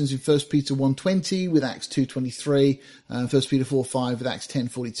comparisons in 1 Peter 1:20 with Acts 2:23, 1 Peter 4:5 with Acts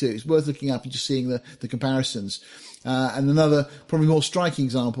 10:42. It's worth looking up and just seeing the comparisons. And another, probably more striking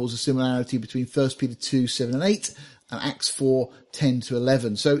example is a similarity between 1 Peter 2:7 and 8 and Acts 4:10 to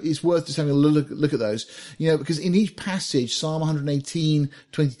 11. So it's worth just having a look at those, you know, because in each passage, Psalm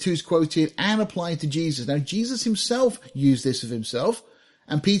 118:22 is quoted and applied to Jesus. Now, Jesus himself used this of himself.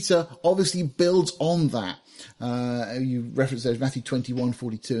 And Peter obviously builds on that. You reference those, Matthew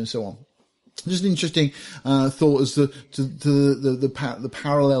 21:42 and so on. Just an interesting thought as to the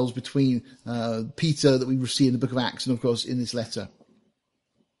parallels between Peter that we see in the book of Acts and, of course, in this letter.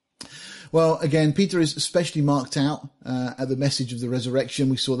 Well, again, Peter is especially marked out at the message of the resurrection.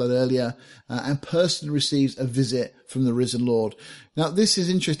 We saw that earlier, and personally receives a visit from the risen Lord. Now, this is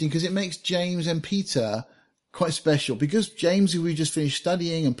interesting because it makes James and Peter quite special, because James, who we just finished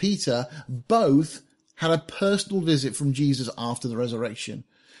studying, and Peter both had a personal visit from Jesus after the resurrection.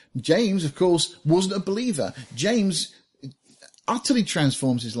 James, of course, wasn't a believer. James utterly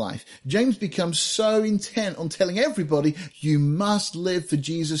transforms his life. James becomes so intent on telling everybody, you must live for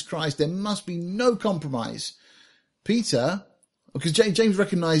Jesus Christ. There must be no compromise. Peter, because James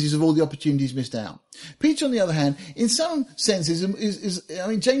recognizes of all the opportunities missed out. Peter, on the other hand, in some senses,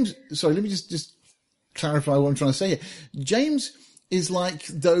 let me just clarify what I'm trying to say here. James is like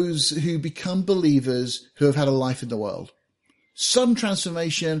those who become believers who have had a life in the world. Sudden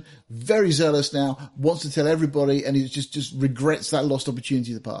transformation, very zealous now, wants to tell everybody, and he just regrets that lost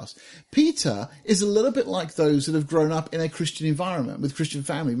opportunity of the past. Peter is a little bit like those that have grown up in a Christian environment, with Christian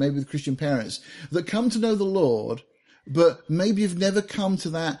family, maybe with Christian parents, that come to know the Lord, but maybe have never come to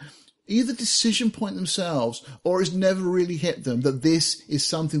that either decision point themselves, or it's never really hit them that this is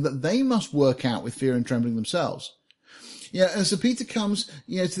something that they must work out with fear and trembling themselves. And so Peter comes,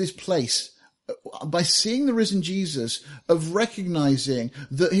 to this place by seeing the risen Jesus, of recognizing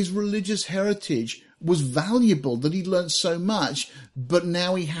that his religious heritage was valuable, that he'd learned so much, but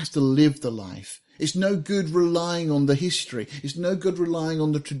now he has to live the life. It's no good relying on the history. It's no good relying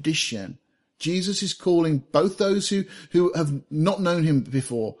on the tradition. Jesus is calling both those who have not known him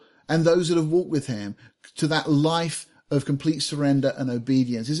before and those that have walked with him to that life of complete surrender and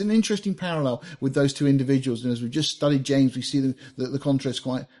obedience. There's an interesting parallel with those two individuals. And as we've just studied James, we see the contrast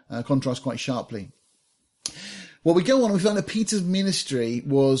quite sharply. Well, we go on and we find that Peter's ministry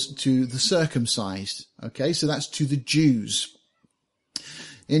was to the circumcised. Okay, so that's to the Jews.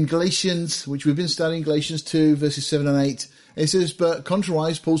 In Galatians, which we've been studying, Galatians 2, verses 7 and 8, it says, but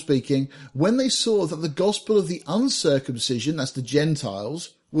contrariwise, Paul speaking, when they saw that the gospel of the uncircumcision, that's the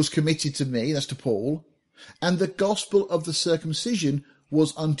Gentiles, was committed to me, that's to Paul, and the gospel of the circumcision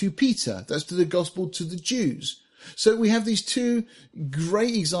was unto Peter, that's to the gospel to the Jews. So we have these two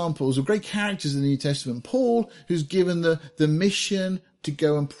great examples of great characters in the New Testament. Paul, who's given the mission to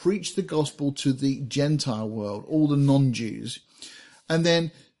go and preach the gospel to the Gentile world, all the non-Jews. And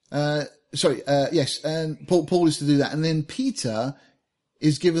then, and Paul is to do that. And then Peter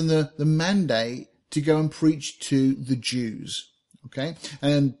is given the mandate to go and preach to the Jews. Okay.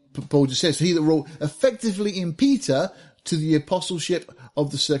 And Paul just says, he that wrought effectively in Peter to the apostleship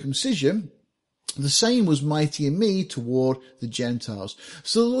of the circumcision, the same was mighty in me toward the Gentiles.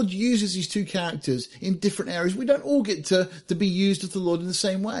 So the Lord uses these two characters in different areas. We don't all get to be used of the Lord in the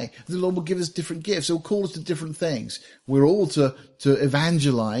same way. The Lord will give us different gifts. He'll call us to different things. We're all to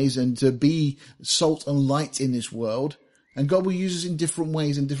evangelize and to be salt and light in this world. And God will use us in different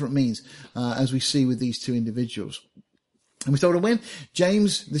ways and different means, as we see with these two individuals. And we're told when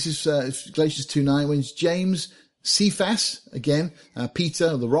James, this is Galatians 2:9, when James, Cephas, again,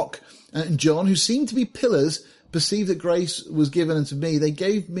 Peter, the rock, and John, who seemed to be pillars, perceived that grace was given unto me. They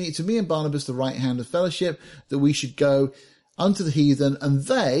gave to me and Barnabas the right hand of fellowship, that we should go unto the heathen, and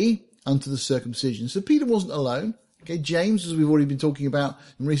they unto the circumcision. So Peter wasn't alone. Okay, James, as we've already been talking about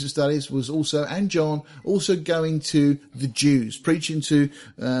in recent studies, was also, and John, also going to the Jews, preaching to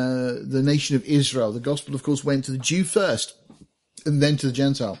the nation of Israel. The gospel, of course, went to the Jew first, and then to the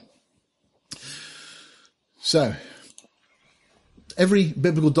Gentile. So, every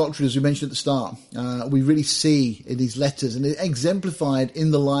biblical doctrine, as we mentioned at the start, we really see in these letters, and exemplified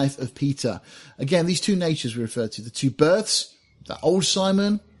in the life of Peter. Again, these two natures we refer to, the two births, the old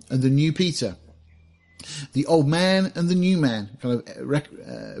Simon and the new Peter. The old man and the new man, kind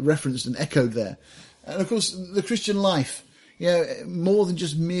of referenced and echoed there. And of course, the Christian life, more than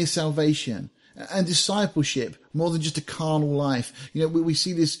just mere salvation, and discipleship, more than just a carnal life. We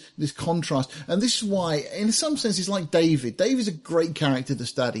see this contrast. And this is why, in some sense, it's like David. David's a great character to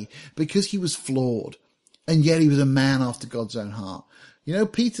study because he was flawed, and yet he was a man after God's own heart.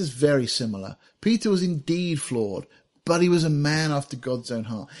 Peter's very similar. Peter was indeed flawed, but he was a man after God's own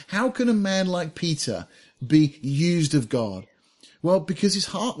heart. How can a man like Peter be used of God? Well, because his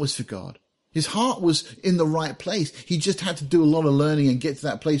heart was for God. His heart was in the right place. He just had to do a lot of learning and get to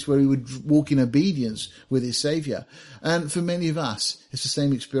that place where he would walk in obedience with his Saviour. And for many of us, it's the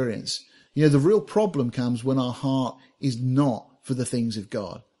same experience. The real problem comes when our heart is not for the things of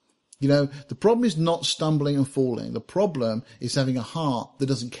God. The problem is not stumbling and falling. The problem is having a heart that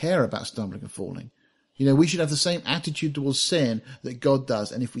doesn't care about stumbling and falling. We should have the same attitude towards sin that God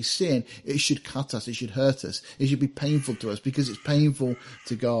does. And if we sin, it should cut us. It should hurt us. It should be painful to us because it's painful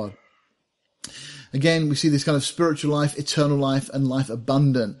to God. Again, we see this kind of spiritual life, eternal life, and life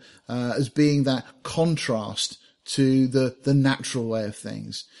abundant as being that contrast to the natural way of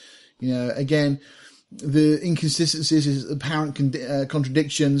things. Again, the inconsistencies, his apparent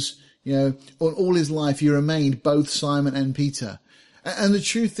contradictions. On all his life, he remained both Simon and Peter. And the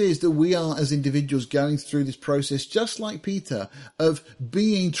truth is that we are, as individuals, going through this process, just like Peter, of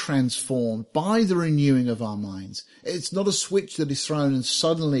being transformed by the renewing of our minds. It's not a switch that is thrown and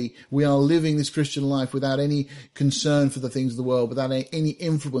suddenly we are living this Christian life without any concern for the things of the world, without any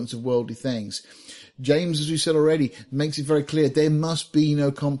influence of worldly things. James, as we said already, makes it very clear there must be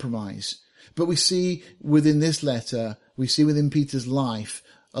no compromise. But we see within this letter, we see within Peter's life,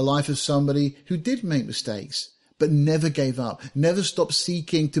 a life of somebody who did make mistakes, but never gave up, never stopped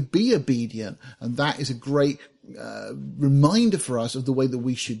seeking to be obedient. And that is a great reminder for us of the way that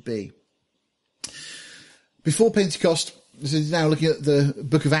we should be. Before Pentecost, this is now looking at the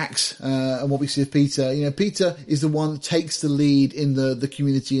book of Acts and what we see of Peter. You know, Peter is the one that takes the lead in the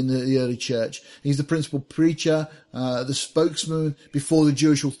community in the early church. He's the principal preacher, the spokesman before the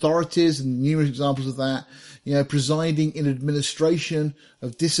Jewish authorities, and numerous examples of that. You know, presiding in administration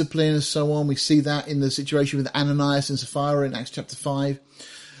of discipline and so on. We see that in the situation with Ananias and Sapphira in Acts chapter 5.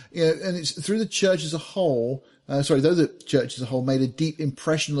 You know, and it's through the church as a whole, though the church as a whole made a deep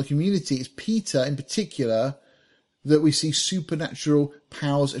impression on the community, it's Peter in particular that we see supernatural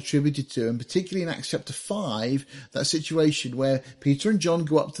powers attributed to. And particularly in Acts chapter 5, that situation where Peter and John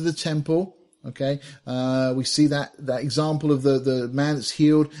go up to the temple. Okay, we see that example of the man that's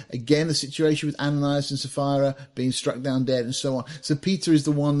healed. Again, the situation with Ananias and Sapphira being struck down dead and so on. So Peter is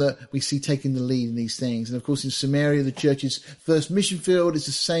the one that we see taking the lead in these things. And of course, in Samaria, the church's first mission field, it's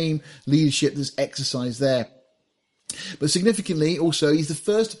the same leadership that's exercised there. But significantly, also, he's the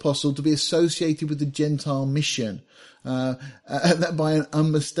first apostle to be associated with the Gentile mission. And that by an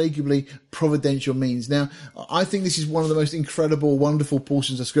unmistakably providential means. Now, I think this is one of the most incredible, wonderful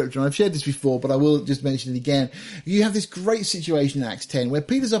portions of scripture. And I've shared this before, but I will just mention it again. You have this great situation in Acts 10 where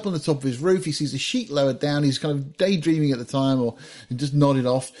Peter's up on the top of his roof. He sees a sheet lowered down. He's kind of daydreaming at the time, or just nodded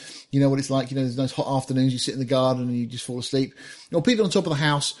off. You know what it's like. You know, there's those hot afternoons. You sit in the garden and you just fall asleep. Or Peter on top of the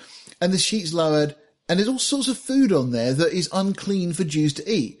house and the sheet's lowered. And there's all sorts of food on there that is unclean for Jews to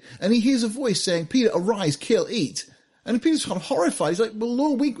eat. And he hears a voice saying, Peter, arise, kill, eat. And Peter's kind of horrified. He's like, well,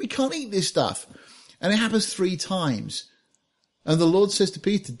 Lord, we can't eat this stuff. And it happens 3 times. And the Lord says to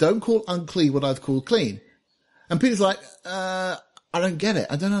Peter, don't call unclean what I've called clean. And Peter's like, I don't get it.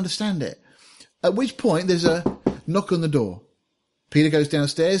 I don't understand it. At which point there's a knock on the door. Peter goes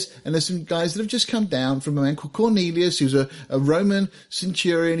downstairs, and there's some guys that have just come down from a man called Cornelius, who's a Roman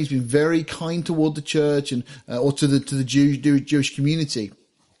centurion. He's been very kind toward the church and or to the Jewish community.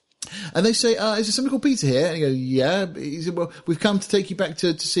 And they say, is there somebody called Peter here? And he goes, yeah. He said, well, we've come to take you back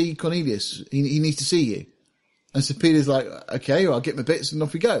to see Cornelius. He needs to see you. And so Peter's like, okay, well, I'll get my bits and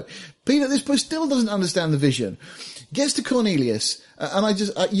off we go. Peter at this point still doesn't understand the vision. Gets to Cornelius, and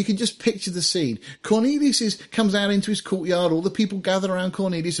you can just picture the scene. Cornelius comes out into his courtyard. All the people gather around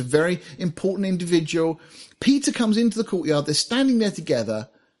Cornelius, a very important individual. Peter comes into the courtyard. They're standing there together,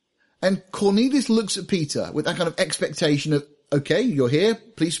 and Cornelius looks at Peter with that kind of expectation of, okay, you're here,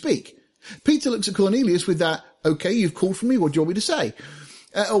 please speak. Peter looks at Cornelius with that, okay, you've called for me, what do you want me to say?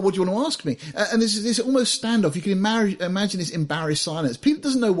 Or what do you want to ask me? And this almost standoff. You can imagine this embarrassed silence. Peter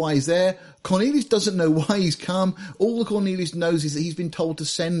doesn't know why he's there. Cornelius doesn't know why he's come. All that Cornelius knows is that he's been told to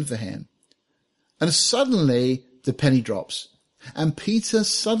send for him. And suddenly the penny drops. And Peter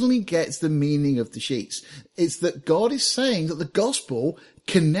suddenly gets the meaning of the sheets. It's that God is saying that the gospel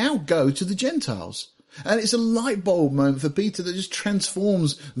can now go to the Gentiles. And it's a light bulb moment for Peter that just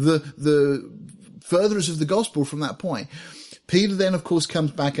transforms the furtherance of the gospel from that point. Peter then, of course,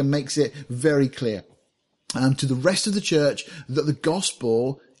 comes back and makes it very clear to the rest of the church that the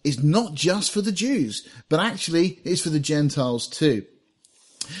gospel is not just for the Jews, but actually it's for the Gentiles too.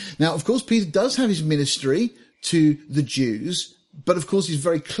 Now, of course, Peter does have his ministry to the Jews, but of course he's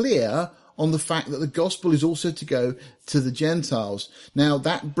very clear on the fact that the gospel is also to go to the Gentiles. Now,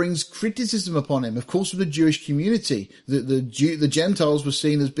 that brings criticism upon him, of course, from the Jewish community. The Gentiles were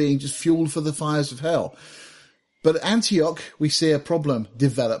seen as being just fuel for the fires of hell. But at Antioch, we see a problem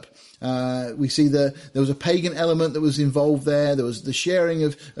develop. We see there was a pagan element that was involved there. There was the sharing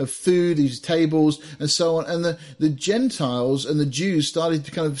of food, these tables, and so on. And the Gentiles and the Jews started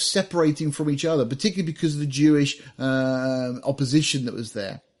to kind of separating from each other, particularly because of the Jewish opposition that was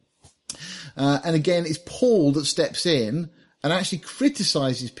there. And again, it's Paul that steps in and actually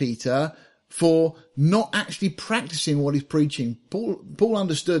criticizes Peter for not actually practicing what he's preaching. Paul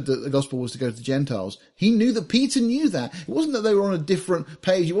understood that the gospel was to go to the Gentiles. He knew that Peter knew that. It wasn't that they were on a different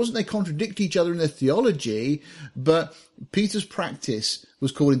page. It wasn't they contradict each other in their theology, but Peter's practice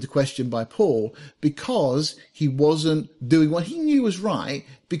was called into question by Paul because he wasn't doing what he knew was right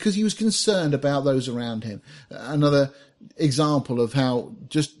because he was concerned about those around him. Another example of how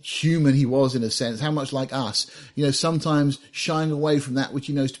just human he was in a sense, how much like us, sometimes shying away from that which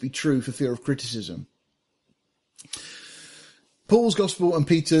he knows to be true for fear of criticism. Paul's gospel and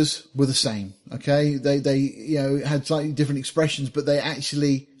Peter's were the same. Okay. They had slightly different expressions, but they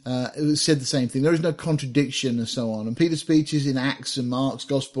actually, said the same thing. There is no contradiction and so on. And Peter's speeches in Acts and Mark's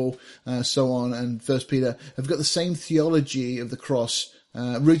gospel, so on, and First Peter have got the same theology of the cross,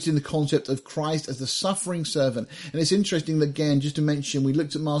 rooted in the concept of Christ as the suffering servant. And it's interesting that, again, just to mention, we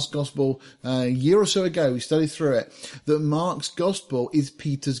looked at Mark's gospel a year or so ago. We studied through it, that Mark's gospel is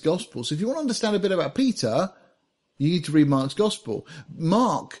Peter's gospel. So if you want to understand a bit about Peter, you need to read Mark's gospel.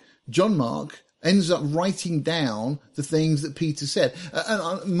 John Mark, ends up writing down the things that Peter said.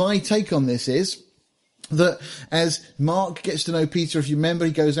 And my take on this is that as Mark gets to know Peter, if you remember,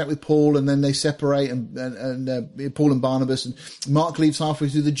 he goes out with Paul and then they separate and Paul and Barnabas, and Mark leaves halfway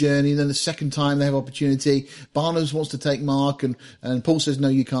through the journey. And then the second time they have opportunity, Barnabas wants to take Mark and Paul says, no,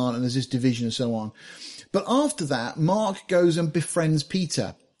 you can't. And there's this division and so on. But after that, Mark goes and befriends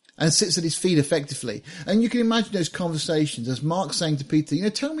Peter and sits at his feet effectively. And you can imagine those conversations as Mark saying to Peter,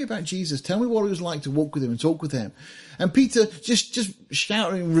 tell me about Jesus. Tell me what it was like to walk with him and talk with him. And Peter just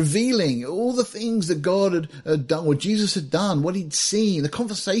shouting, revealing all the things that God had done, what Jesus had done, what he'd seen, the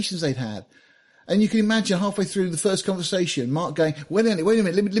conversations they'd had. And you can imagine halfway through the first conversation, Mark going, wait a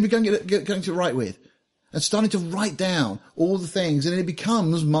minute, let me go and get going to write with. And starting to write down all the things. And it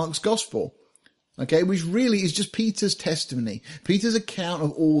becomes Mark's gospel. Okay, which really is just Peter's testimony, Peter's account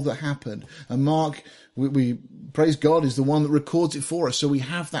of all that happened. And Mark, we praise God, is the one that records it for us, so we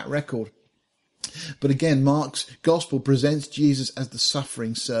have that record. But again, Mark's gospel presents Jesus as the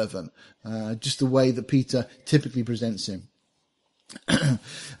suffering servant, just the way that Peter typically presents him.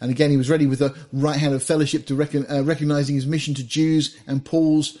 And again, he was ready with the right hand of fellowship to recognizing his mission to Jews and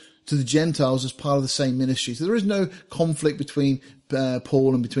Paul's to the Gentiles as part of the same ministry. So there is no conflict between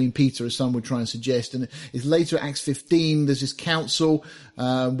Paul and between Peter, as some would try and suggest. And it's later at Acts 15, there's this council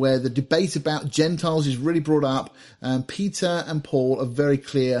where the debate about Gentiles is really brought up. And Peter and Paul are very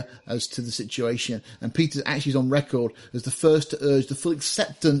clear as to the situation. And Peter actually is on record as the first to urge the full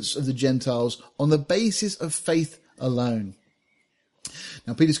acceptance of the Gentiles on the basis of faith alone.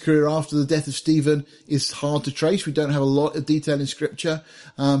 Now, Peter's career after the death of Stephen is hard to trace. We don't have a lot of detail in Scripture,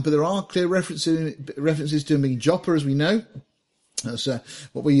 but there are clear references to him being Joppa, as we know. That's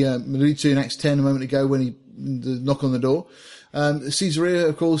what we alluded to in Acts 10 a moment ago when the knock on the door. Caesarea,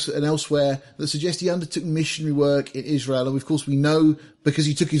 of course, and elsewhere that suggest he undertook missionary work in Israel. And of course, we know because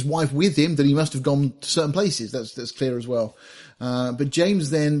he took his wife with him that he must have gone to certain places. That's clear as well. But James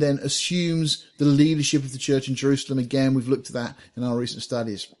then assumes the leadership of the church in Jerusalem. Again, we've looked at that in our recent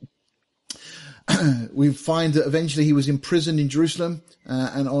studies. We find that eventually he was imprisoned in Jerusalem,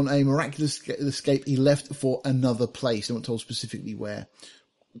 and on a miraculous escape, he left for another place. I'm not told specifically where.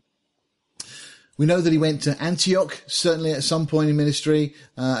 We know that he went to Antioch, certainly at some point in ministry,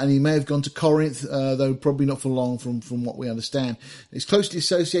 and he may have gone to Corinth, though probably not for long from what we understand. It's closely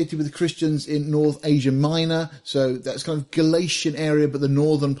associated with the Christians in North Asia Minor, so that's kind of Galatian area, but the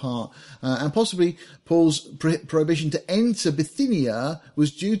northern part. And possibly Paul's prohibition to enter Bithynia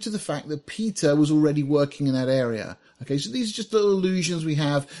was due to the fact that Peter was already working in that area. Okay, so these are just little allusions we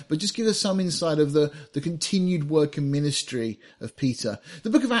have, but just give us some insight of the continued work and ministry of Peter.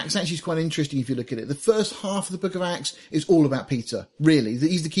 The book of Acts actually is quite interesting if you look at it. The first half of the book of Acts is all about Peter, really.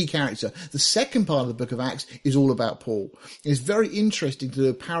 He's the key character. The second part of the book of Acts is all about Paul. It's very interesting to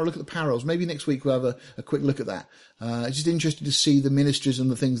look at the parallels. Maybe next week we'll have a quick look at that. It's just interesting to see the ministries and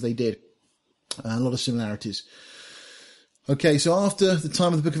the things they did. A lot of similarities. Okay, so after the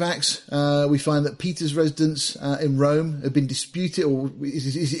time of the book of Acts, we find that Peter's residence in Rome had been disputed, or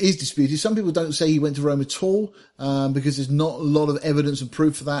is disputed. Some people don't say he went to Rome at all, because there's not a lot of evidence and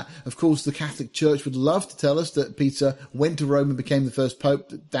proof for that. Of course, the Catholic Church would love to tell us that Peter went to Rome and became the first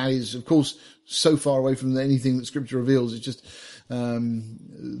pope. That is, of course, so far away from anything that Scripture reveals. It's just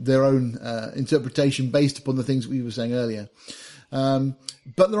their own interpretation based upon the things we were saying earlier.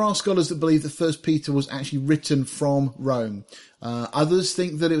 But there are scholars that believe that First Peter was actually written from Rome. Others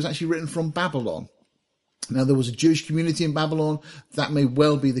think that it was actually written from Babylon. Now, there was a Jewish community in Babylon. That may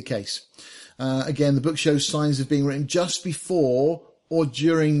well be the case. Again, the book shows signs of being written just before or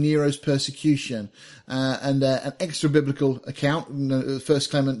during Nero's persecution. And an extra biblical account, 1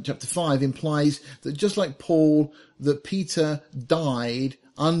 Clement chapter 5, implies that just like Paul, that Peter died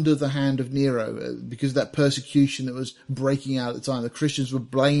under the hand of Nero because of that persecution that was breaking out at the time. The Christians were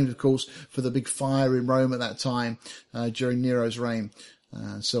blamed, of course, for the big fire in Rome at that time during Nero's reign,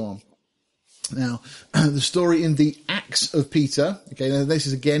 and so on. Now, the story in the Acts of Peter, okay, now this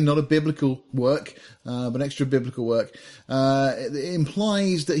is again not a biblical work, but extra biblical work, it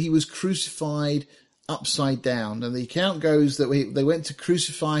implies that he was crucified upside down. And the account goes that they went to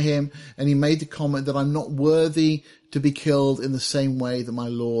crucify him, and he made the comment that I'm not worthy to be killed in the same way that my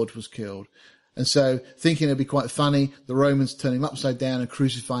Lord was killed. And so, thinking it'd be quite funny, the Romans turn him upside down and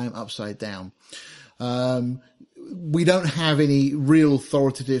crucify him upside down. We don't have any real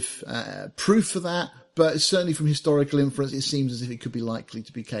authoritative proof for that, but certainly from historical inference, it seems as if it could be likely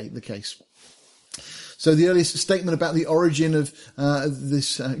to be the case. So the earliest statement about the origin of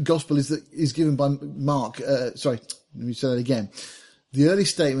this gospel is given by Mark. Let me say that again. The early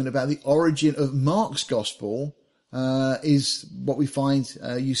statement about the origin of Mark's gospel is what we find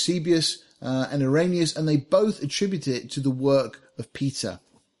Eusebius and Irenaeus, and they both attribute it to the work of Peter.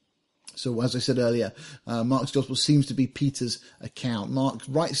 So as I said earlier, Mark's gospel seems to be Peter's account. Mark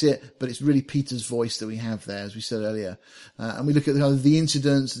writes it, but it's really Peter's voice that we have there, as we said earlier. And we look at the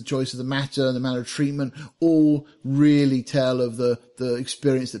incidents, the choice of the matter, the manner of treatment, all really tell of the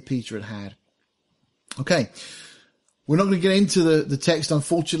experience that Peter had had. Okay. We're not going to get into the text,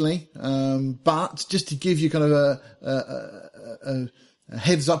 unfortunately, but just to give you kind of a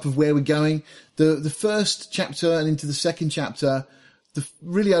heads up of where we're going, the first chapter and into the second chapter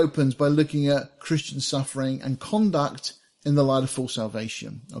really opens by looking at Christian suffering and conduct in the light of full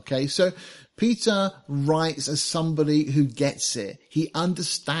salvation. Okay, so Peter writes as somebody who gets it. He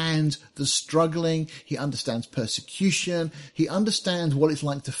understands the struggling. He understands persecution. He understands what it's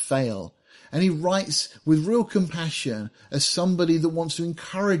like to fail. And he writes with real compassion as somebody that wants to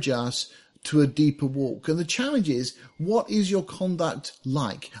encourage us to a deeper walk. And the challenge is, what is your conduct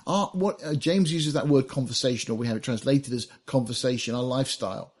like? James uses that word conversational. We have it translated as conversation, our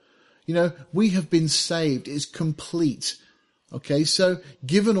lifestyle. You know, we have been saved. It's complete. Okay, so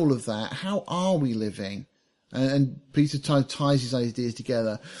given all of that, how are we living? And Peter ties his ideas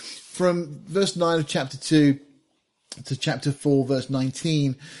together. From verse 9 of chapter 2 to chapter 4, verse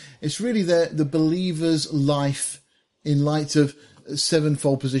 19, it's really the believer's life in light of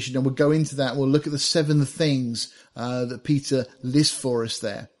sevenfold position, and we'll go into that. We'll look at the 7 things that Peter lists for us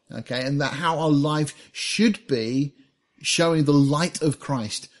there, okay, and that how our life should be showing the light of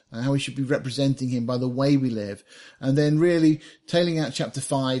Christ, and how we should be representing him by the way we live. And then really tailing out chapter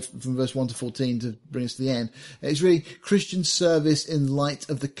 5 from verse 1 to 14 to bring us to the end. It's really Christian service in light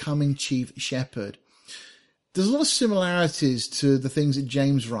of the coming chief shepherd. There's a lot of similarities to the things that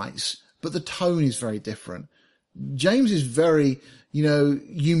James writes, but the tone is very different. James is very,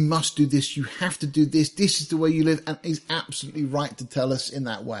 you must do this, you have to do this, this is the way you live, and he's absolutely right to tell us in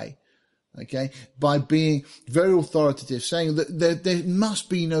that way, okay, by being very authoritative, saying that there must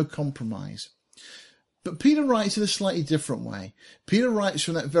be no compromise. But Peter writes in a slightly different way. Peter writes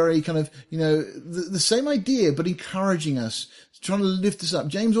from that very kind of, the same idea, but encouraging us, trying to lift us up.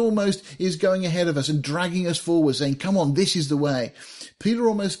 James almost is going ahead of us and dragging us forward, saying, come on, this is the way. Peter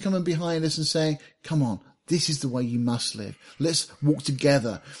almost coming behind us and saying, come on, this is the way you must live. Let's walk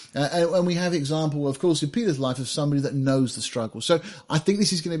together. And we have example, of course, in Peter's life of somebody that knows the struggle. So I think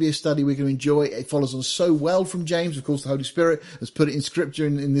this is going to be a study we're going to enjoy. It follows on so well from James. Of course, the Holy Spirit has put it in scripture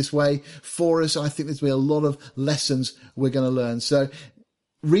in this way for us. I think there's going to be a lot of lessons we're going to learn. So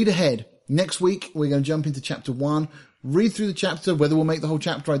read ahead. Next week, we're going to jump into chapter 1. Read through the chapter. Whether we'll make the whole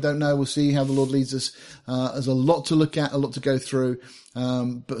chapter, I don't know. We'll see how the Lord leads us. There's a lot to look at, a lot to go through.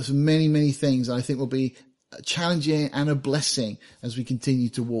 But there's many, many things I think will be challenging and a blessing as we continue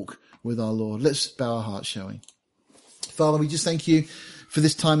to walk with our Lord. Let's bow our hearts, shall we? Father, we just thank you for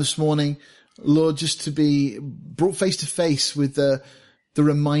this time this morning, Lord, just to be brought face to face with the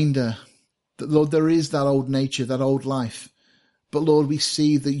reminder that, Lord, there is that old nature, that old life. But Lord, we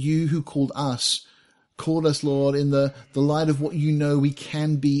see that you who called us, Lord, in the light of what you know we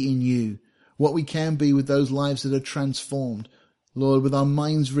can be in you, what we can be with those lives that are transformed, Lord, with our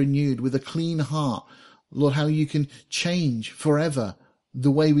minds renewed, with a clean heart, Lord, how you can change forever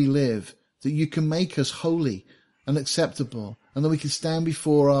the way we live, that you can make us holy and acceptable, and that we can stand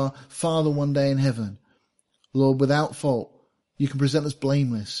before our Father one day in heaven, Lord, without fault. You can present us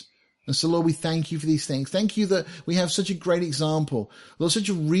blameless. And so, Lord, we thank you for these things. Thank you that we have such a great example, Lord, such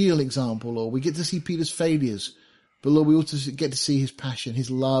a real example, Lord. We get to see Peter's failures, but Lord, we also get to see his passion,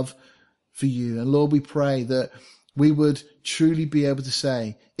 his love for you. And Lord, we pray that we would truly be able to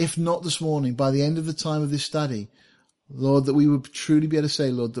say, if not this morning, by the end of the time of this study, Lord, that we would truly be able to say,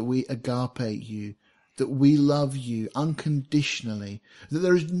 Lord, that we agape you, that we love you unconditionally, that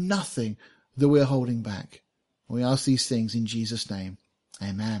there is nothing that we're holding back. We ask these things in Jesus' name.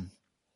 Amen.